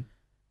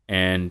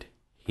 And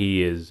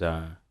he is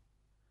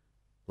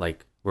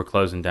like, we're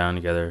closing down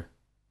together,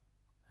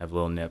 have a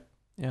little nip.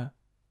 Yeah.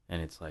 And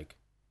it's like,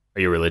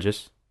 are you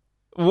religious?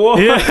 Whoa.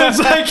 Yeah, it's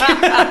like,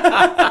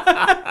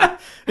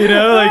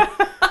 like,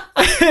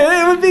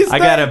 it would be I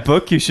got a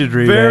book you should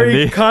read.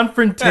 Very Andy.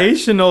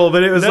 confrontational,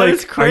 but it was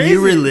like, crazy. Are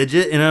you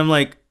religious? And I'm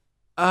like,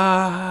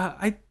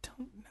 I don't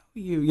know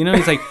you.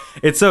 He's like,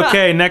 it's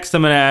okay. Next,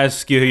 I'm going to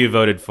ask you who you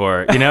voted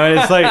for. And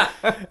it's like,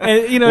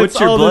 and, what's it's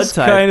your all blood this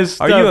type? Kind of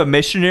stuff. Are you a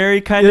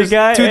missionary kind of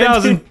guy?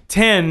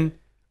 2010.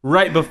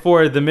 Right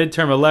before the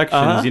midterm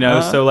elections,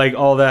 so like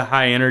all the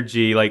high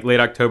energy, like late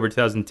October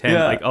 2010,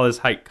 like all this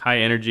high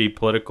energy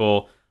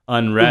political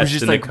unrest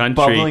in the country,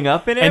 bubbling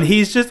up in him. And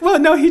he's just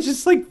he's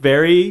just like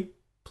very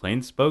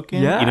plain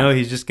spoken. Yeah.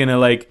 He's just gonna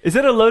like. Is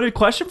it a loaded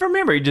question from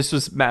him, or he just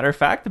was matter of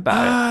fact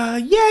about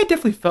it? Yeah, it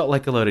definitely felt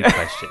like a loaded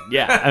question.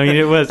 Yeah, I mean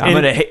it was.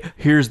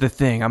 Here's the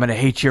thing: I'm gonna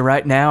hate you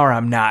right now, or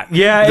I'm not.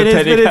 Yeah, it is,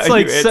 but it's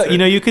like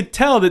you could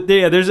tell that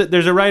there's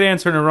a right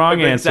answer and a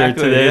wrong answer to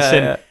this,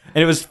 and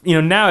it was,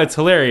 now it's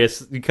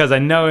hilarious because I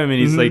know him and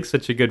he's like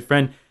such a good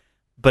friend.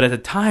 But at the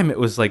time, it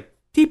was like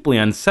deeply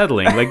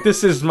unsettling. Like,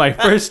 this is my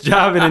first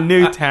job in a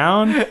new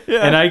town.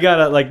 And I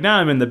gotta, like, now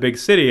I'm in the big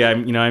city.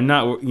 I'm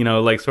not,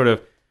 like sort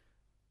of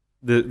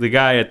the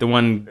guy at the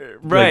one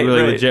really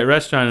legit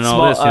restaurant and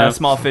all this.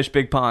 Small fish,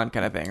 big pond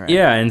kind of thing, right?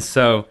 Yeah. And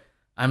so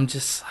I'm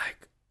just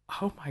like,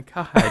 oh my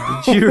God,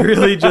 did you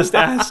really just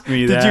ask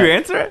me that? Did you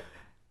answer it?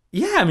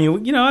 Yeah, I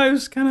mean, I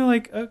was kind of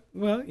like,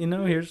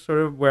 here's sort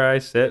of where I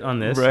sit on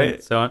this, right?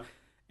 And so on,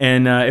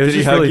 and it was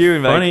just really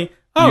funny.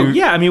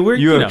 I mean,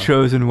 you have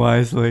chosen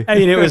wisely. I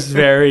mean, it was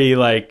very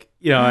like,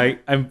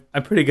 I'm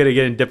pretty good at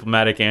getting a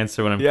diplomatic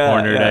answer when I'm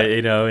cornered,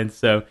 and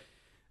so,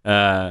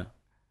 I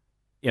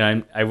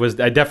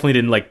definitely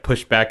didn't like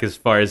push back as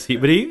far as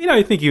but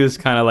I think he was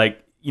kind of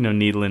like,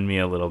 needling me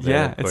a little bit.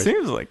 Yeah, it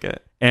seems like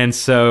it. And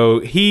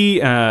so he,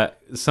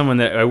 someone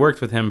that I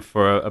worked with him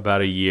for about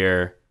a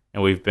year.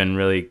 And we've been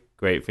really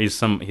great. He's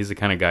the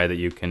kind of guy that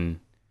you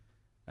can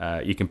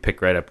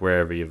pick right up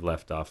wherever you've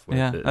left off with.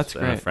 Yeah, that's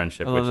great.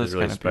 Friendship, which is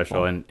really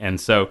special. And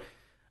so,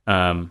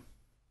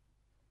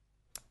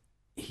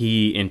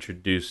 he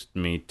introduced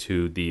me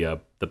to the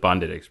the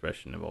bonded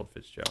expression of Old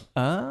Fitzgerald.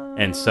 Oh,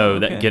 and so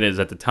okay. that is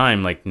at the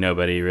time, like,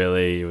 nobody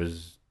really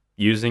was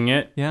using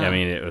it. Yeah. I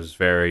mean, it was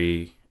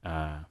very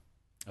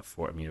it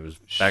was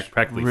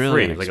practically really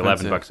free. It was like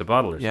 $11 a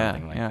bottle or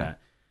something like that.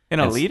 In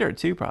a liter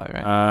too, probably,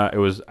 right? It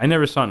was. I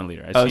never saw it in a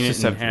liter. I seen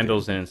it in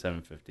handles and in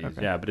 750s.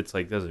 Okay. Yeah, but it's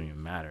like doesn't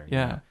even matter.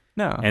 Yeah.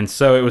 No. And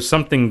so it was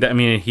something that, I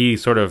mean, he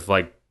sort of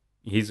like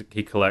he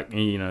collect.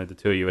 You know, the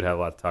two of you would have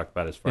a lot to talk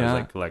about as far as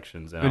like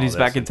collections and. But all he's this.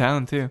 back in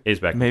town too. He's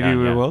back. Maybe in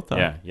town, we will talk.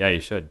 Yeah, you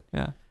should.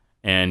 Yeah.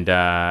 And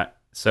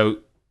so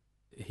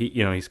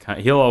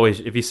he'll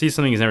always, if he sees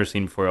something he's never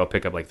seen before, he'll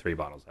pick up like 3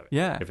 bottles of it.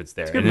 Yeah. If it's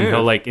there, It's a good and then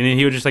move.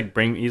 he would just like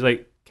he's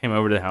like came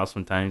over to the house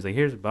one time. He's like,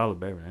 here's a bottle of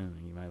bourbon. I don't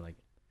know, you might like it.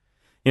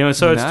 You know,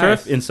 so it's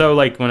terrific. And so,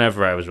 like,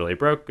 whenever I was really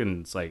broke,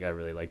 and it's like I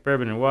really like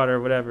bourbon and water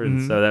or whatever,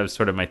 and so that was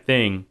sort of my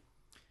thing.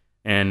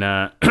 And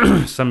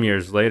some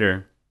years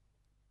later,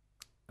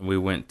 we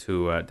went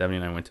to Debbie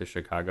and I went to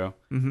Chicago,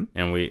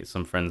 and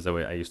some friends that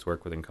I used to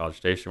work with in College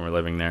Station were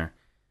living there,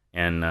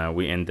 and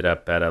we ended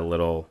up at a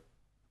little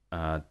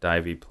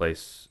divey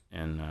place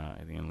in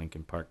I think in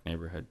Lincoln Park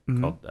neighborhood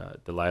called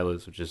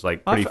Delilah's, which is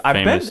like pretty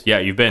famous. Been, yeah,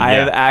 you've been.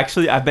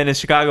 I've been to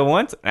Chicago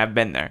once, and I've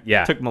been there.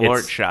 Yeah, took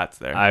Malort shots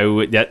there.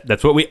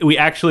 That's what we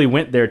actually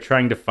went there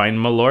trying to find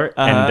Malort,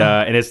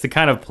 and it's the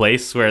kind of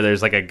place where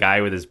there's like a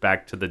guy with his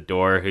back to the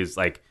door who's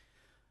like,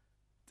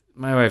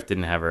 my wife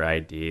didn't have her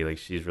ID, like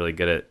she's really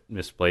good at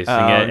misplacing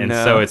it, and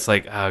so it's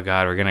like, oh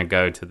god, we're gonna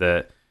go to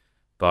the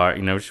bar,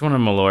 you know, just want a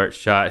Malort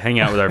shot, hang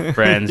out with our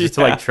friends, just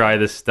to like try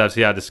this stuff,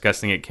 see how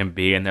disgusting it can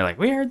be. And they're like,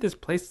 we heard this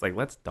place like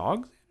lets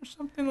dogs in or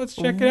something, let's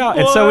check it out.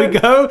 And so we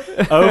go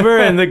over,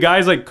 and the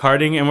guy's like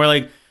carting, and we're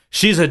like,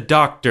 she's a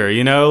doctor,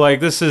 you know, like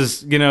this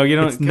is, you know, you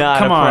don't,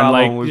 come on,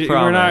 like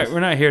we're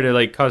not here to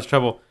like cause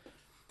trouble.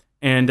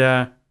 And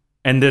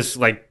this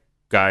like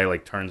guy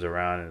like turns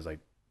around and is like,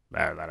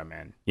 that a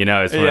man, you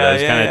know, it's one of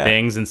those kind of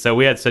things. And so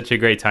we had such a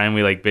great time.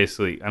 We like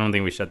basically, I don't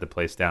think we shut the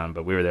place down,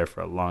 but we were there for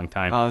a long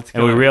time.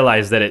 And we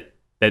realized that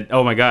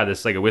oh my god, this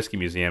is like a whiskey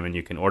museum, and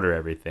you can order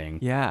everything.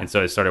 Yeah. And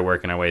so I started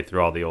working our way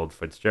through all the old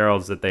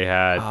Fitzgeralds that they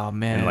had. Oh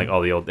man. And like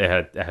all the old, they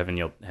had Heaven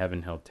Hill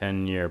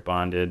 10-year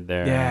bonded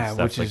there. Yeah, and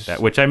stuff like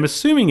that, which I'm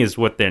assuming is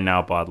what they're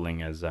now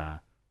bottling as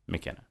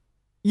McKenna.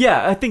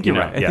 Yeah, I think you're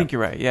right. I think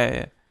you're right.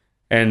 Yeah.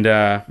 And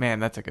man,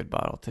 that's a good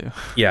bottle too.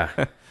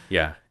 Yeah.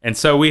 Yeah, and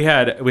so we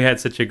had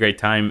such a great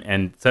time,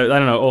 and so I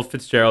don't know, Old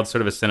Fitzgerald's sort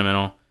of a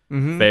sentimental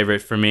favorite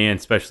for me, and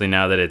especially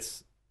now that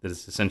it's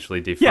essentially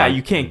defunct. Yeah,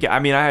 you can't get. I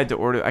mean, I had to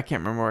order. I can't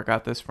remember where I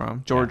got this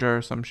from, Georgia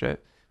or some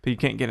shit, but you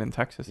can't get it in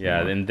Texas. Yeah,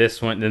 anymore. then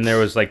this one, then there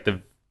was like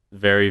the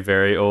very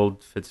very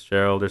old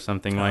Fitzgerald or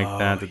something like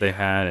that they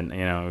had, and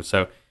you know,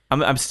 so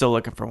I'm still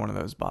looking for one of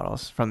those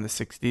bottles from the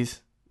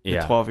 '60s. The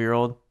yeah,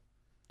 12-year-old.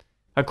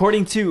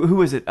 According to who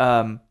was it?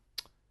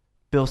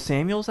 Bill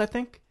Samuels, I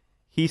think.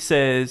 He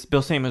says,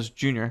 Bill Samuels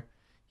Jr.,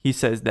 he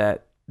says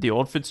that the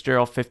Old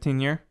Fitzgerald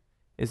 15-year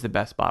is the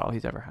best bottle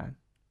he's ever had.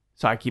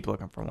 So I keep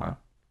looking for one.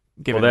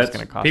 Given it's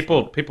going to cost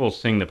people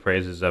sing the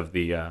praises of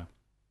the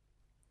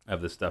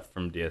stuff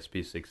from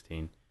DSP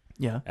 16.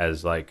 Yeah.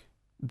 As like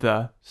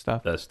the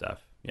stuff.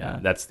 Yeah.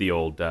 That's the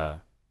old Stitzel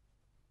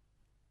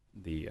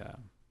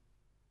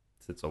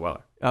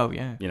Weller. Oh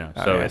yeah. You know,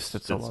 so it's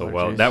Stitzel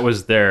Weller. That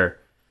was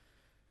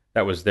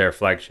their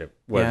flagship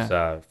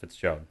was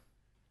Fitzgerald.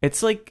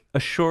 It's like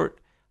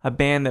a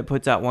band that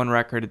puts out one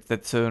record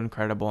that's so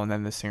incredible, and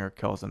then the singer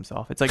kills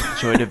himself. It's like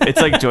Joy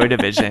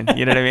Division.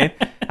 You know what I mean?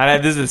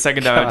 And this is the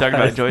second time I've talked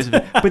about Joy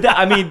Division. But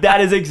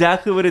that is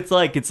exactly what it's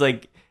like. It's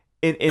like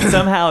it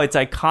somehow it's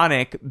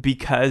iconic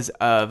because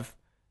of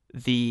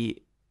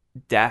the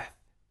death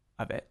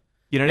of it.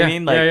 You know what I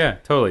mean? Like, yeah,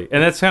 totally.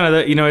 And that's kind of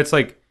it's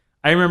like,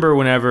 I remember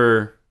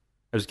whenever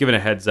I was given a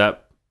heads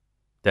up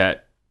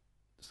that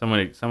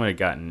someone had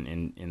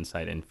gotten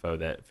inside info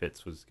that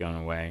Fitz was going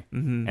away,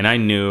 and I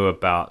knew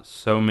about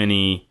so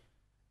many,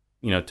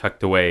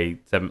 tucked away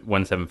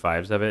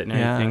 175s of it and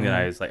everything that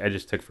I was like, I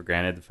just took for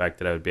granted the fact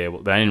that I would be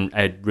able. But I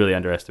had really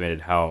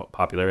underestimated how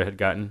popular it had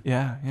gotten.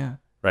 Yeah.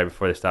 Right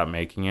before they stopped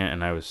making it,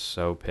 and I was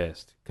so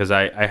pissed because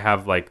I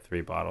have like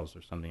 3 bottles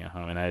or something at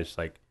home, and I just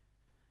like.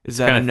 Is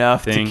that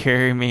enough to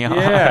carry me on?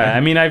 Yeah, I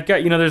mean, I've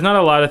got there's not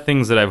a lot of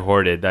things that I've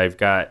hoarded. I've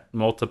got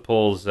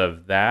multiples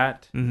of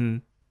that. Mm-hmm.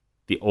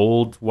 The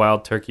old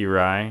Wild Turkey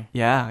Rye.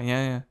 Yeah.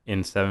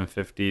 In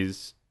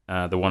 750s,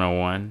 the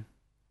 101,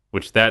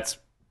 which that's,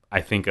 I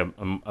think,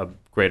 a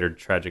greater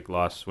tragic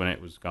loss when it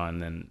was gone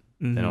than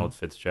Old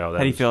Fitzgerald.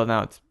 How do you feel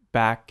now it's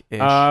back-ish?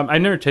 I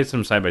never tasted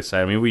them side by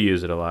side. I mean, we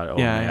use it a lot.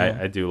 Yeah.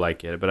 I do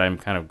like it, but I'm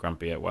kind of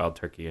grumpy at Wild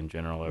Turkey in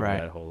general over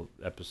that whole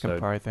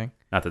episode. Campari thing.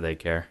 Not that they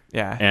care.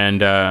 Yeah.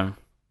 And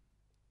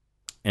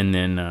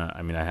then,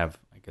 I mean, I have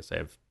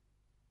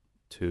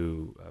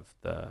 2 of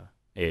the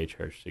A.H.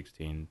 Hirsch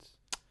 16s.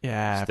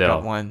 Yeah, Still, I've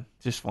got one.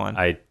 Just one.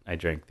 I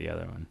drank the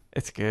other one.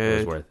 It's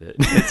good. It was worth it.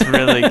 It's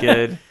really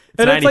good.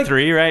 It's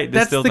 93, right?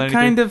 That's the 93?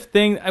 kind of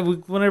thing.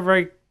 Whenever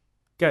I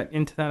got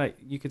into that,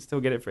 you could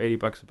still get it for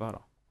 $80 a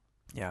bottle.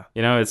 Yeah.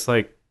 It's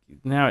like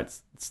now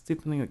it's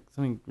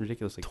something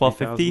ridiculous like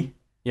 $12.50.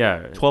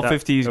 Yeah,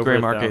 1250 is gray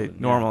market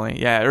normally.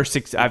 Yeah, or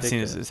six. I've seen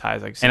it as high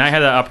as like. 6. And I had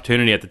the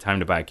opportunity at the time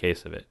to buy a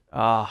case of it.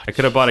 Oh, I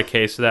could have bought a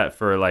case of that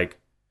for like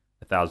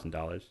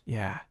 $1,000.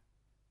 Yeah,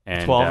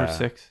 and 12 or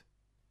 6.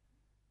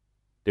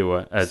 Do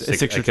what?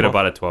 Six I could have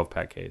bought a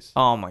 12-pack case.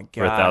 Oh my god,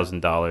 for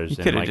 $1,000. You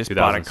could have just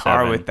bought a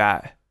car with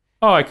that.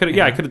 Oh, I could have.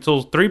 Yeah, I could have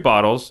sold 3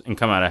 bottles and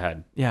come out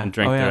ahead. Yeah, and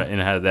drink and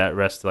had that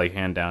rest to like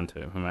hand down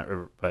to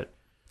whomever. But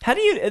how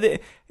do you?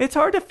 It's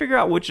hard to figure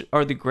out which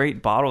are the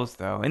great bottles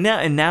though. And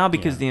now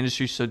because the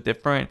industry's so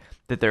different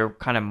that they're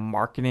kind of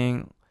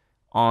marketing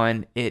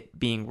on it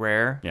being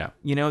rare. Yeah,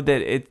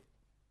 that it.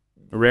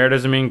 Rare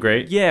doesn't mean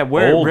great. Yeah,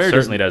 old rare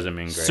certainly doesn't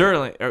mean great.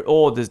 Certainly,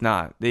 old does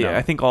not. No.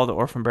 I think all the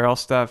Orphan Barrel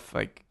stuff,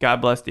 like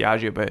God bless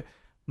Diageo, but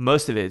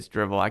most of it's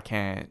drivel. I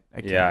can't.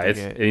 Yeah, I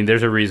mean,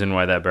 there's a reason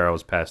why that barrel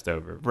was passed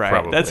over. Right,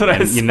 probably. That's what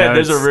I said.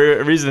 There's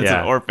a reason it's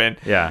an orphan.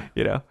 Yeah,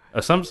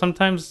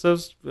 sometimes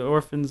those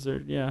orphans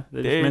are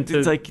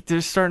it's like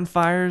they're starting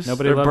fires.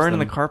 Nobody they're loves burning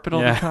them. the carpet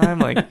all the time.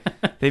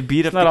 Like they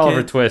beat up. Not the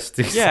Oliver kids. Twist.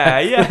 Yeah.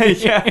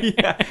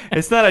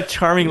 It's not a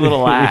charming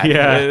little act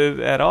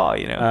at all.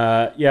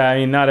 Yeah, I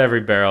mean, not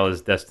every barrel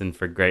is destined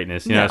for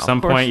greatness. At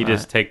some point you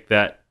just take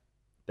that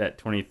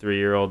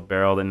 23-year-old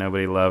barrel that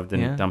nobody loved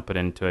and dump it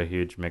into a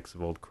huge mix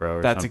of Old Crow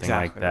or something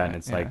like that, and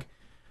it's like,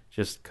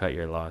 just cut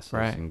your losses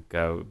and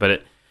go.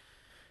 But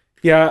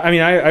I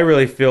mean, I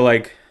really feel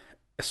like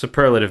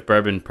superlative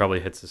bourbon probably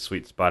hits a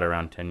sweet spot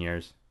around 10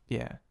 years.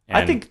 Yeah.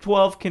 I think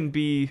 12 can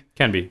be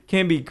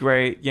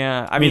great.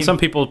 Yeah. I mean, some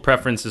people's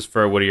preference is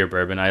for a woodier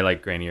bourbon. I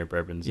like grainier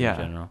bourbons in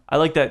general. I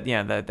like that.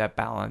 Yeah. That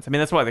balance. I mean,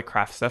 that's why the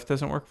craft stuff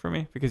doesn't work for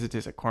me, because it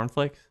tastes like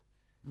cornflakes.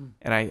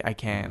 And I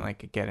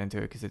can't get into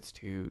it because it's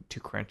too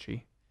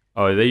crunchy.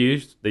 Oh, they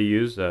use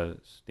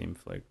steam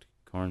flaked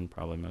corn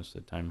probably most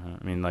of the time, huh?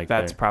 I mean, like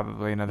that's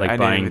probably another. Like I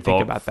didn't even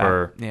think about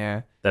that.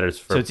 Yeah, that is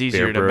for so it's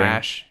easier to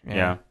mash.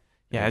 Yeah.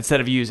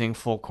 Instead of using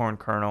full corn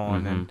kernel,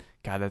 and then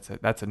God, that's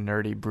a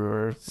nerdy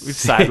brewer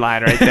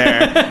sideline right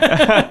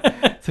there.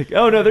 It's like,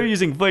 oh no, they're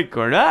using flake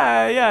corn.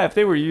 If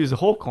they were using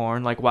whole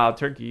corn, like Wild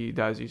Turkey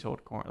does use whole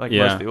corn, like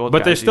most of the old.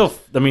 But they're still.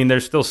 I mean, they're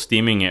still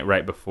steaming it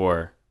right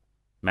before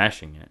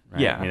mashing it,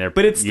 right? Yeah, I mean,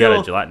 but it's you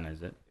gotta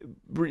gelatinize it,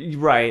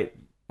 right?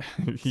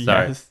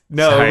 Sorry. Yes.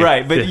 No, sorry.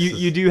 Right, but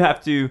you do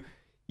have to.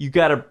 You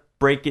gotta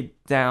break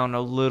it down a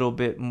little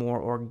bit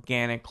more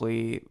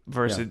organically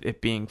versus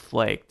it being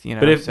flaked.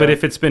 But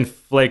if it's been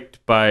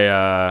flaked by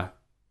a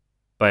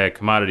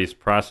commodities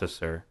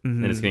processor,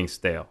 then it's getting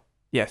stale.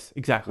 Yes,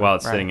 exactly. While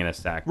it's sitting in a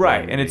stack,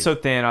 right? And it's so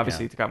thin.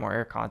 Obviously, it's got more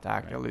air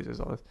contact. It loses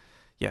all this.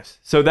 Yes,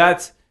 so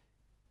that's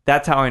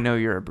how I know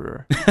you're a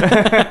brewer.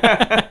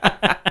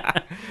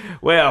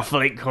 Well,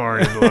 flake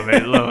corn is a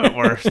little bit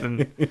worse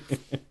than.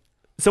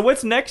 So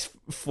what's next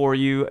for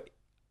you?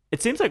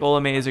 It seems like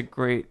Old May is a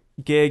great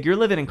gig. You're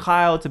living in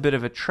Kyle. It's a bit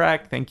of a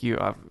trek. Thank you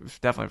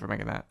definitely for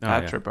making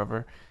that trip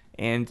over.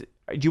 And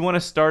do you want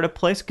to start a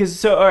place?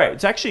 All right,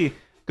 let's actually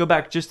go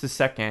back just a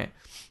second.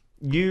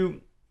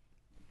 When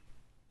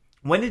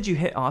did you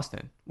hit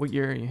Austin? What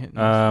year are you hitting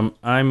Austin?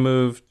 I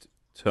moved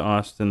to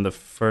Austin the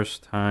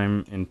first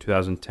time in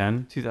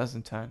 2010.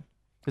 2010.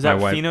 Was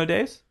that Fino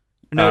days?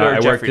 No, I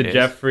worked at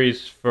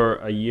Jeffrey's for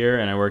a year,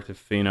 and I worked at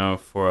Fino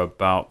for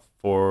about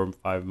 4 or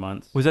 5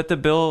 months. Was that the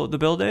Bill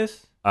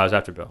days? I was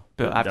after Bill.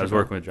 I was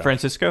working with Josh.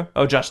 Francisco?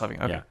 Oh, Josh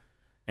Loving. Okay.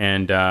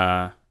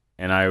 Yeah.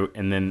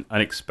 And then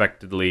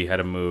unexpectedly had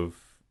to move.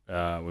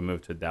 We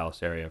moved to the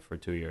Dallas area for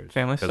 2 years.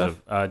 Family stuff?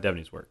 Because of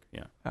Devaney's work.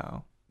 Yeah.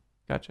 Oh,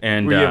 gotcha.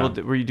 And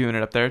were you doing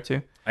it up there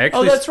too?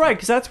 That's right.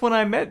 Because that's when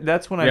I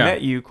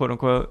met you, quote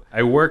unquote.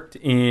 I worked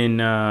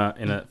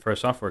for a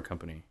software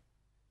company.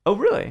 Oh,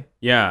 really?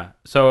 Yeah.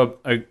 So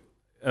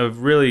a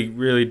really,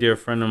 really dear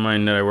friend of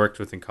mine that I worked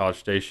with in College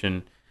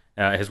Station,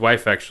 his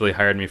wife actually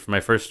hired me for my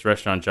first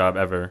restaurant job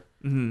ever.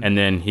 Mm-hmm. And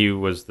then he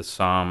was the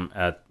som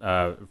at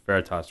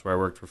Veritas, where I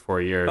worked for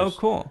 4 years. Oh,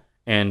 cool.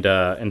 And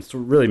so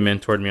really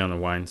mentored me on the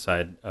wine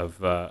side of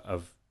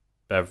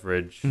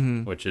beverage,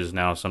 which is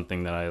now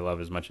something that I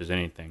love as much as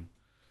anything.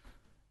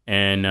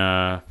 And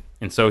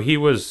so it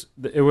was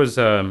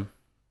a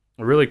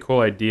really cool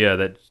idea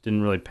that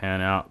didn't really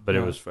pan out, but it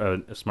was a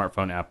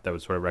smartphone app that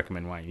would sort of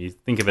recommend wine. You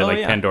think of it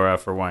like Pandora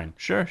for wine.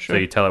 Sure. So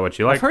you tell it what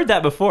you like. I've heard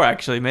that before,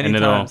 actually, many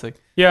times. I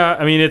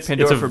mean, it's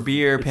Pandora for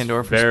beer,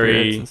 Pandora for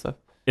spirits and stuff.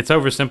 It's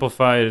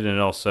oversimplified, and it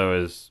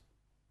also is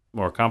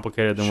more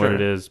complicated than what it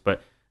is,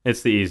 but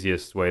it's the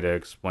easiest way to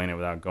explain it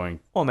without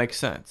going... Well, it makes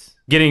sense.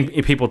 Getting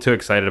people too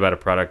excited about a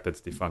product that's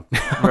defunct.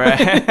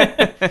 Right.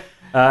 It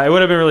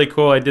would have been really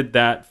cool. I did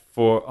that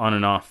for on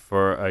and off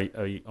for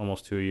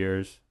almost 2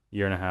 years.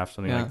 Year and a half,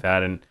 something like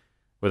that, and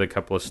with a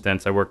couple of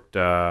stints. I worked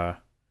Bar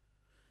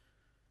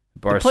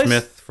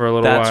Smith for a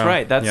little while. That's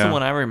right. That's the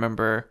one I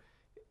remember.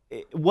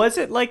 Was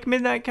it like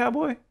Midnight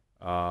Cowboy?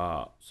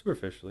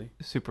 Superficially.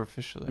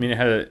 I mean, it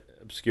had an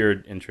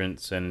obscured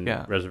entrance and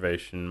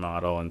reservation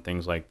model and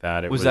things like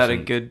that. Was that a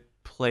good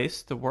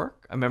place to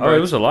work? I remember. Oh, it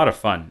was a lot of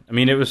fun. I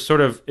mean, it was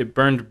sort of, it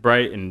burned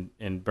bright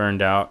and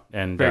burned out.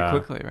 And very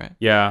quickly, right?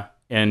 Yeah,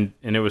 and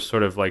it was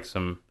sort of like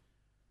some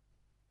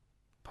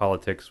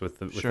politics with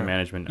the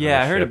management.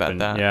 Yeah, I heard about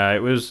that. Yeah,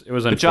 it was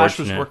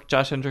unfortunate.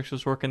 Josh Hendricks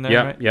was working there.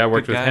 Yeah, right? Yeah, I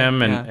worked with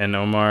him and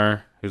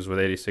Omar, who's with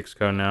 86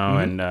 Co now,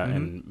 and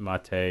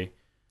Mate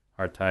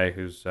Hartai,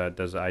 who's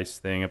does the ice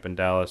thing up in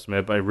Dallas.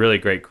 But a really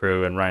great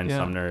crew, and Ryan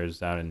Sumner is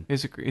down in.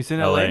 He's in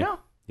LA now.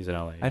 He's in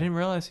LA. I didn't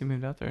realize he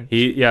moved out there.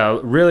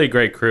 Really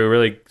great crew,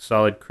 really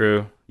solid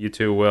crew. You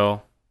too,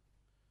 Will.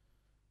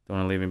 Don't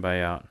want to leave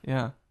anybody out.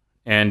 Yeah.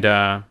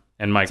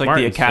 And Mike it's like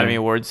Martinson the Academy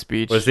Awards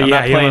speech. Was I'm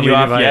not playing you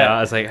off yet.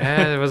 I was like,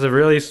 it was a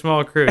really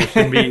small crew. It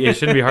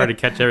shouldn't be hard to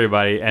catch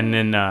everybody. And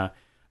then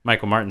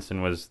Michael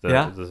Martinson was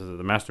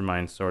the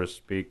mastermind, so to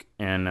speak.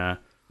 And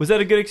was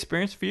that a good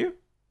experience for you?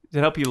 Did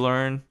it help you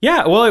learn?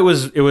 Yeah, well, it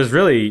was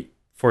really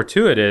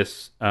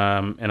fortuitous.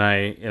 And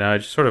I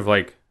just sort of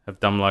like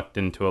have dumb lucked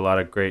into a lot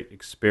of great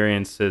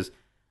experiences.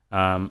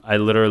 I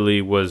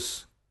literally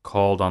was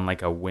called on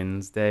like a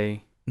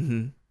Wednesday.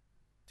 Mm-hmm.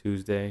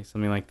 Tuesday,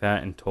 something like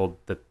that, and told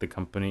that the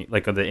company,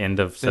 like at the end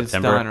of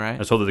September, done, right? I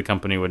was told that the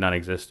company would not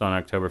exist on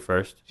October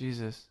 1st.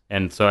 Jesus.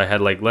 And so I had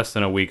like less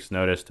than a week's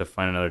notice to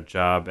find another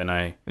job, and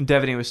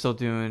Devaney was still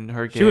doing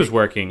her gig. She was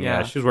working,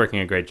 she was working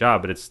a great job,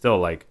 but it's still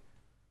like,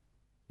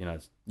 you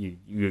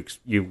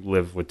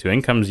live with two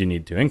incomes, you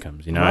need two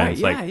incomes,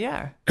 Right, and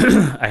it's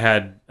I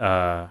had,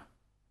 I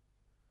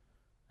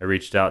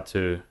reached out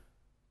to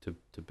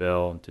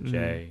Bill and to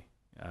Jay,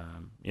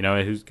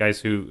 who's guys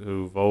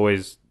who've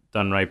always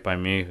done right by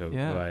me, who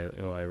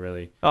I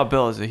really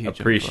Bill is a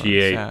huge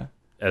appreciate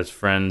as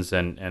friends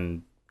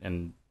and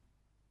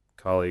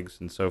colleagues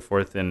and so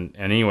forth. And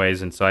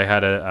anyways, and so I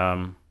had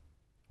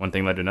one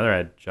thing led to another. I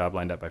had a job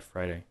lined up by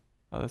Friday.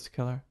 Oh, that's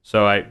killer.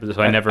 So I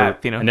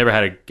never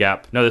had a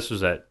gap. No, this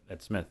was at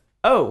Smith.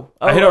 I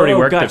had already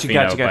worked at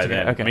Pheno by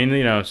then. Okay. I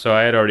mean, so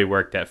I had already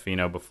worked at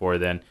Pheno before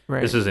then.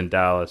 Right. This is in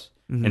Dallas,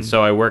 and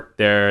so I worked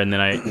there, and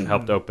then I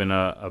helped open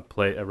a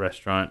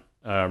restaurant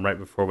right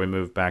before we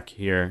moved back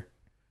here.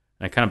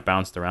 I kind of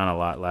bounced around a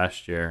lot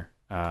last year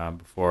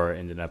before I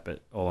ended up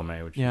at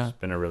Olame, which has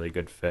been a really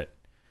good fit.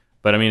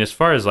 But I mean, as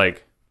far as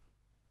like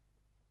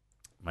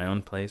my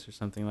own place or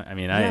something like, I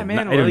mean, I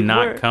do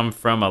not come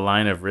from a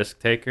line of risk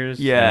takers.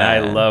 Yeah,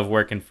 and I love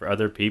working for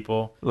other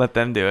people. Let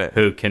them do it.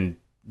 Who can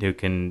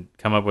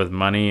come up with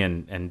money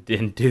and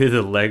do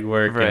the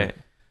legwork, right?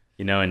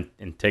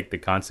 And take the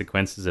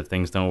consequences if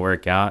things don't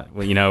work out.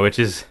 Which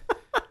is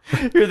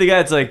you're the guy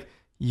that's like,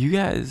 you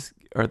guys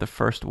are the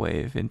first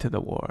wave into the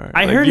war.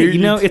 I heard it.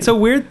 It's a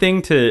weird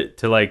thing to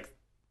like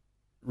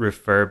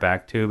refer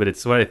back to, but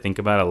it's what I think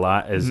about a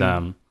lot. Is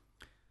I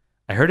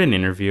heard an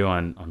interview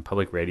on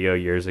public radio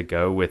years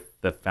ago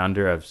with the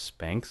founder of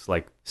Spanx,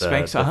 like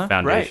the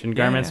foundation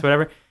garments,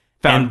 whatever.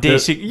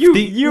 Foundation.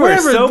 You are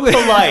so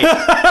polite.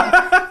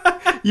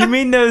 You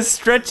mean those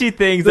stretchy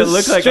things that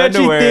look like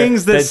underwear? Stretchy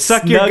things that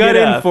suck your gut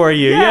in for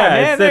you. Yeah,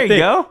 man, there you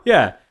go.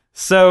 Yeah.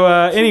 So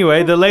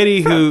anyway, the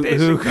lady who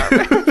Jesus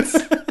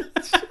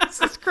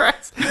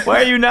Christ.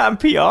 Why are you not in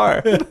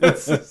PR?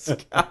 This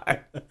guy.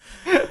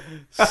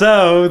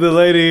 So the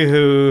lady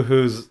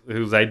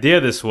whose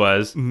idea this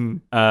was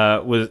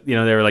was they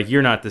were like,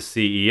 you're not the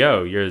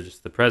CEO, you're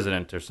just the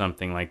president or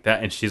something like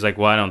that. And she's like,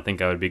 well, I don't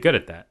think I would be good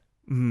at that.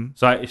 Mm-hmm.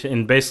 So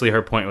and basically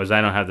her point was,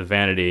 I don't have the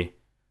vanity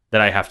that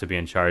I have to be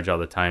in charge all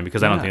the time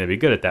because I don't think I'd be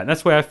good at that. And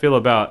that's the way I feel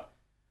about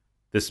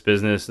this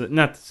business.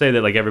 Not to say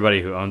that like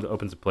everybody who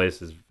opens a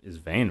place is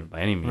vain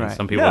by any means. Right.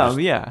 Some people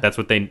that's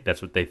what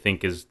they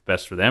think is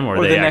best for them,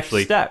 or they the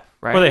actually next step,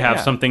 right? Or they have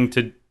something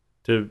to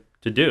do.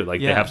 Like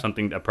they have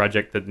a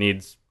project that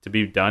needs to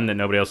be done that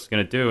nobody else is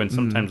going to do. And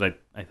sometimes I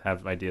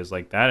have ideas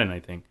like that, and I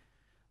think,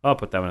 I'll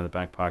put that one in the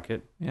back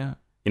pocket. Yeah.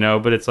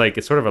 But it's like,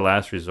 it's sort of a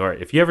last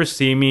resort. If you ever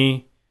see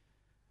me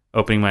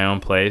opening my own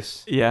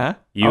place, I'll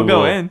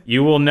go in.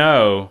 You will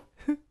know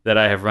that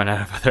I have run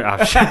out of other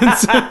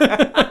options.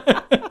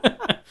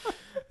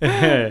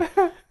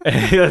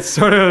 That's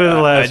sort of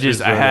the last.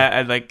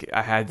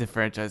 I had to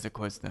franchise a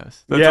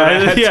Quiznos.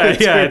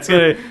 It's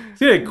gonna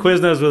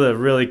Quiznos with a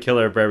really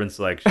killer bourbon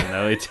selection.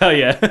 Let me tell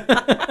you.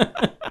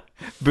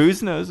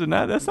 Booze Nose,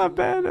 that's not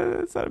bad.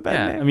 That's not a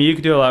bad name. I mean, you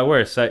could do a lot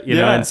worse.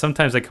 And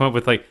sometimes I come up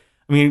with like,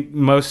 I mean,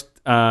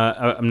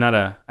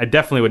 I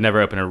definitely would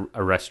never open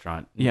a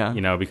restaurant.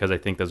 Yeah. Because I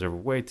think those are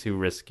way too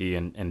risky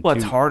and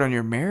it's hard on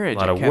your marriage. A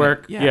lot of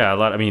work. Yeah. A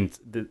lot. I mean,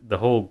 the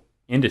whole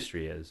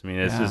industry is. I mean,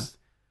 it's just.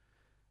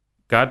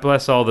 God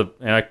bless all the,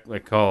 and I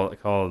call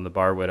them the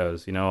bar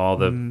widows. All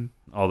the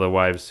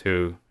wives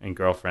and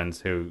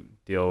girlfriends who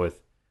deal with,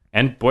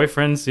 and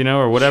boyfriends,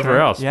 or whatever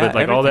else. But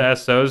like everything. All the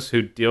SOs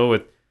who deal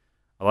with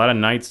a lot of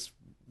nights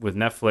with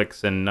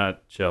Netflix and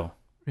not chill.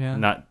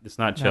 Yeah. It's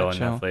not chill on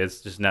Netflix.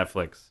 It's just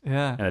Netflix.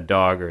 Yeah. And a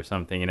dog or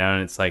something,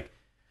 and it's like.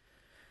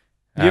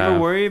 Do you ever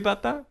worry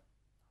about that?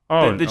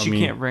 Oh, that you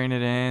can't rein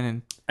it in,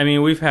 and. I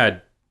mean,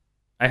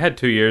 I had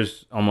 2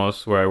 years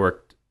almost where I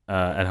worked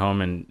at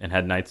home and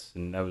had nights,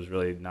 and that was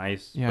really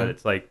nice. Yeah. But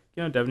it's like,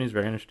 Devaney's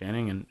very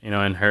understanding, and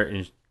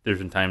there's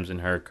been times in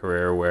her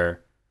career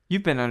where.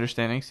 You've been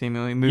understanding,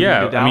 seemingly moving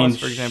to Dallas,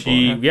 for example.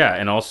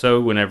 And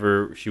also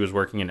whenever she was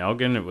working in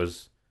Elgin,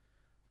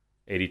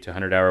 80 to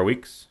 100 hour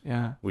weeks.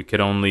 Yeah.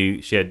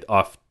 She had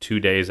off 2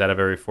 days out of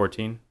every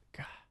 14.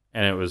 God.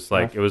 And it was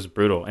like, it was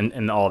brutal.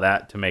 And all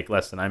that to make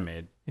less than I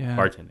made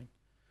bartending.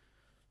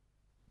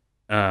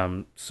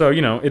 So,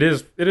 it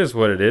is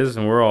what it is.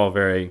 And we're all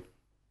very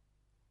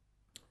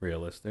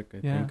realistic,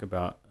 I think,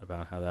 about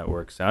how that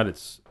works out.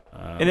 It's,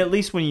 and at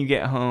least when you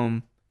get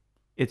home,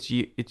 it's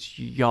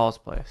y'all's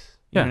place.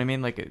 You know what I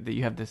mean? Like that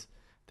you have this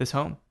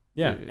home.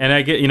 Yeah. And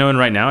I get, and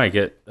right now I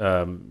get,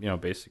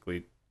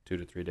 basically 2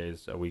 to 3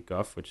 days a week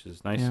off, which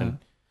is nice.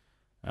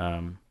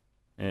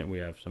 And we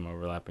have some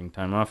overlapping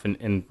time off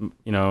and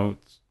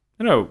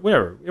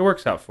whatever, it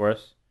works out for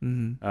us.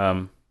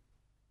 Mm-hmm.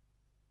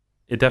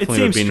 It definitely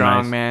seems would be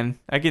strong, nice. Man.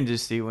 I can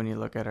just see when you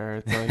look at her.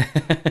 It's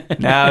like,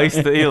 no,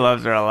 he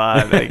loves her a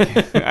lot.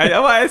 Like,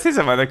 I see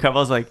some other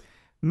couples like,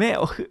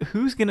 man,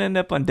 who's gonna end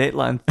up on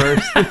Dateline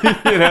first?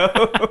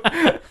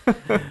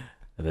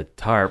 The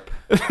tarp.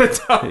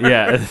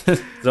 Yeah.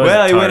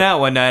 Well, he went out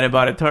one night and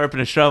bought a tarp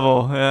and a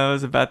shovel. That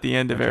was about the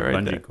end of it, right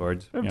bungee there.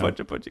 Cords. A bunch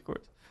of bungee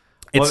cords.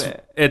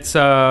 It's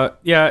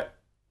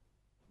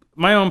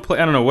my own play.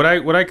 I don't know what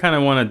I kind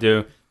of want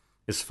to do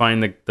is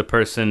find the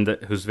person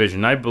whose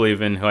vision I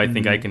believe in, who I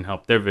think I can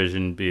help their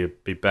vision be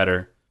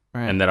better,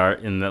 right. And that are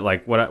in the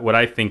like what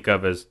I think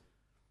of as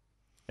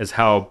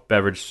how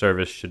beverage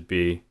service should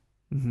be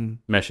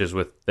meshes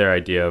with their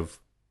idea of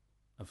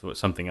what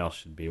something else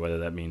should be, whether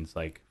that means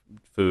like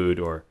food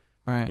or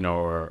right.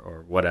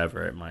 or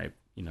whatever it might.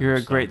 You're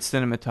a great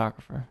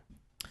cinematographer.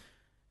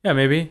 Yeah,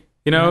 maybe.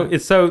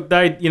 It's so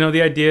that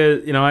the idea.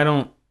 I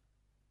don't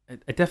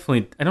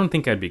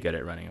think I'd be good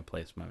at running a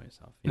place by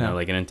myself.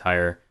 Like an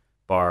entire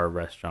bar,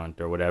 restaurant,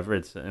 or whatever. I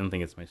don't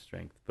think it's my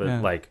strength. But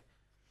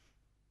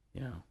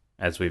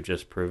as we've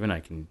just proven, I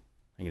can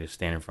just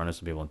stand in front of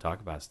some people and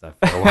talk about stuff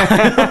for a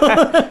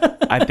while.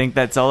 I think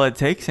that's all it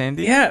takes,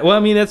 Andy. Yeah, well,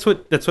 I mean, that's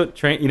what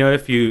train.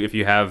 If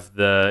you have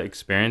the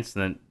experience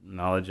and the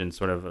knowledge and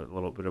sort of a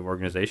little bit of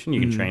organization,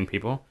 you can train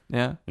people.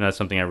 Yeah, that's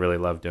something I really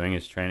love doing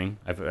is training.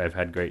 I've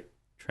had great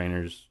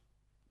trainers,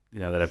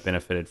 that I've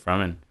benefited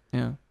from,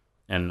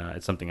 and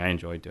it's something I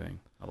enjoy doing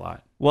a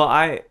lot. Well,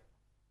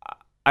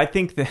 I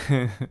think that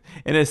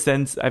in a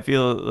sense, I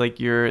feel like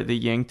you're the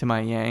yin to my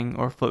yang,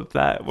 or flip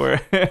that,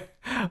 where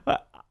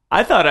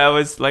I thought I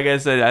was, like I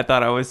said, I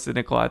thought I was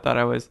cynical. I thought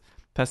I was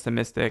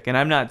pessimistic. And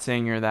I'm not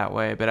saying you're that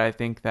way, but I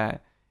think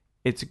that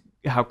it's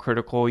how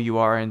critical you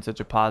are in such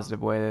a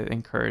positive way that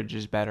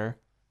encourages better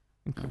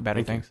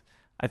things.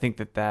 I think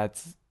that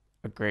that's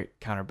a great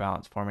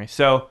counterbalance for me.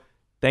 So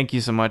thank you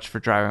so much for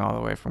driving all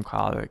the way from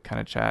Colorado to kind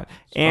of chat.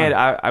 And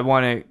I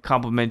want to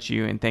compliment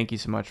you and thank you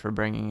so much for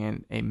bringing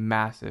in a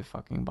massive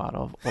fucking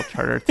bottle of Old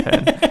Charter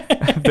 10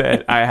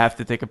 that I have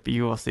to take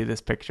you will see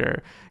this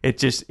picture. It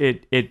just,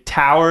 it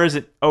towers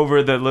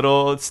over the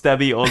little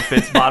stubby Old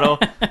Fitz bottle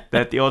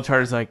that the Old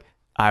Charter's like,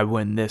 I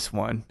win this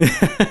one.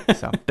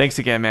 So thanks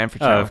again, man, for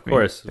chatting with me. Of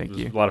course. Thank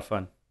you. It was a lot of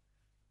fun.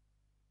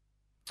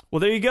 Well,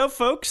 there you go,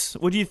 folks.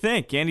 What do you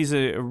think? Andy's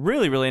a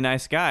really, really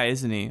nice guy,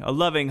 isn't he? A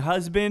loving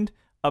husband,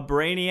 a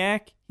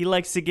brainiac. He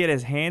likes to get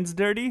his hands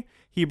dirty.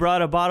 He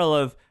brought a bottle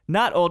of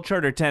not Old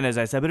Charter 10, as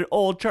I said, but an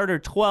Old Charter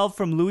 12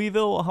 from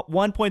Louisville,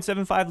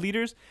 1.75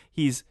 liters.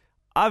 He's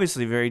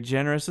obviously very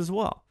generous as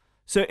well.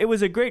 So it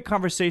was a great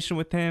conversation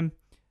with him.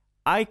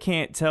 I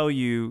can't tell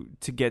you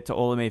to get to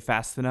Ola May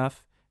fast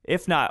enough,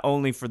 if not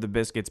only for the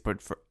biscuits,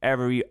 but for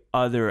every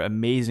other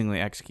amazingly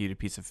executed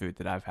piece of food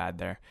that I've had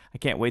there. I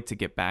can't wait to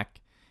get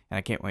back, and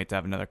I can't wait to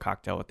have another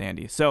cocktail with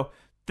Andy. So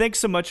thanks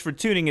so much for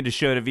tuning into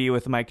Show to V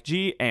with Mike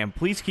G, and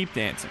please keep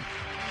dancing.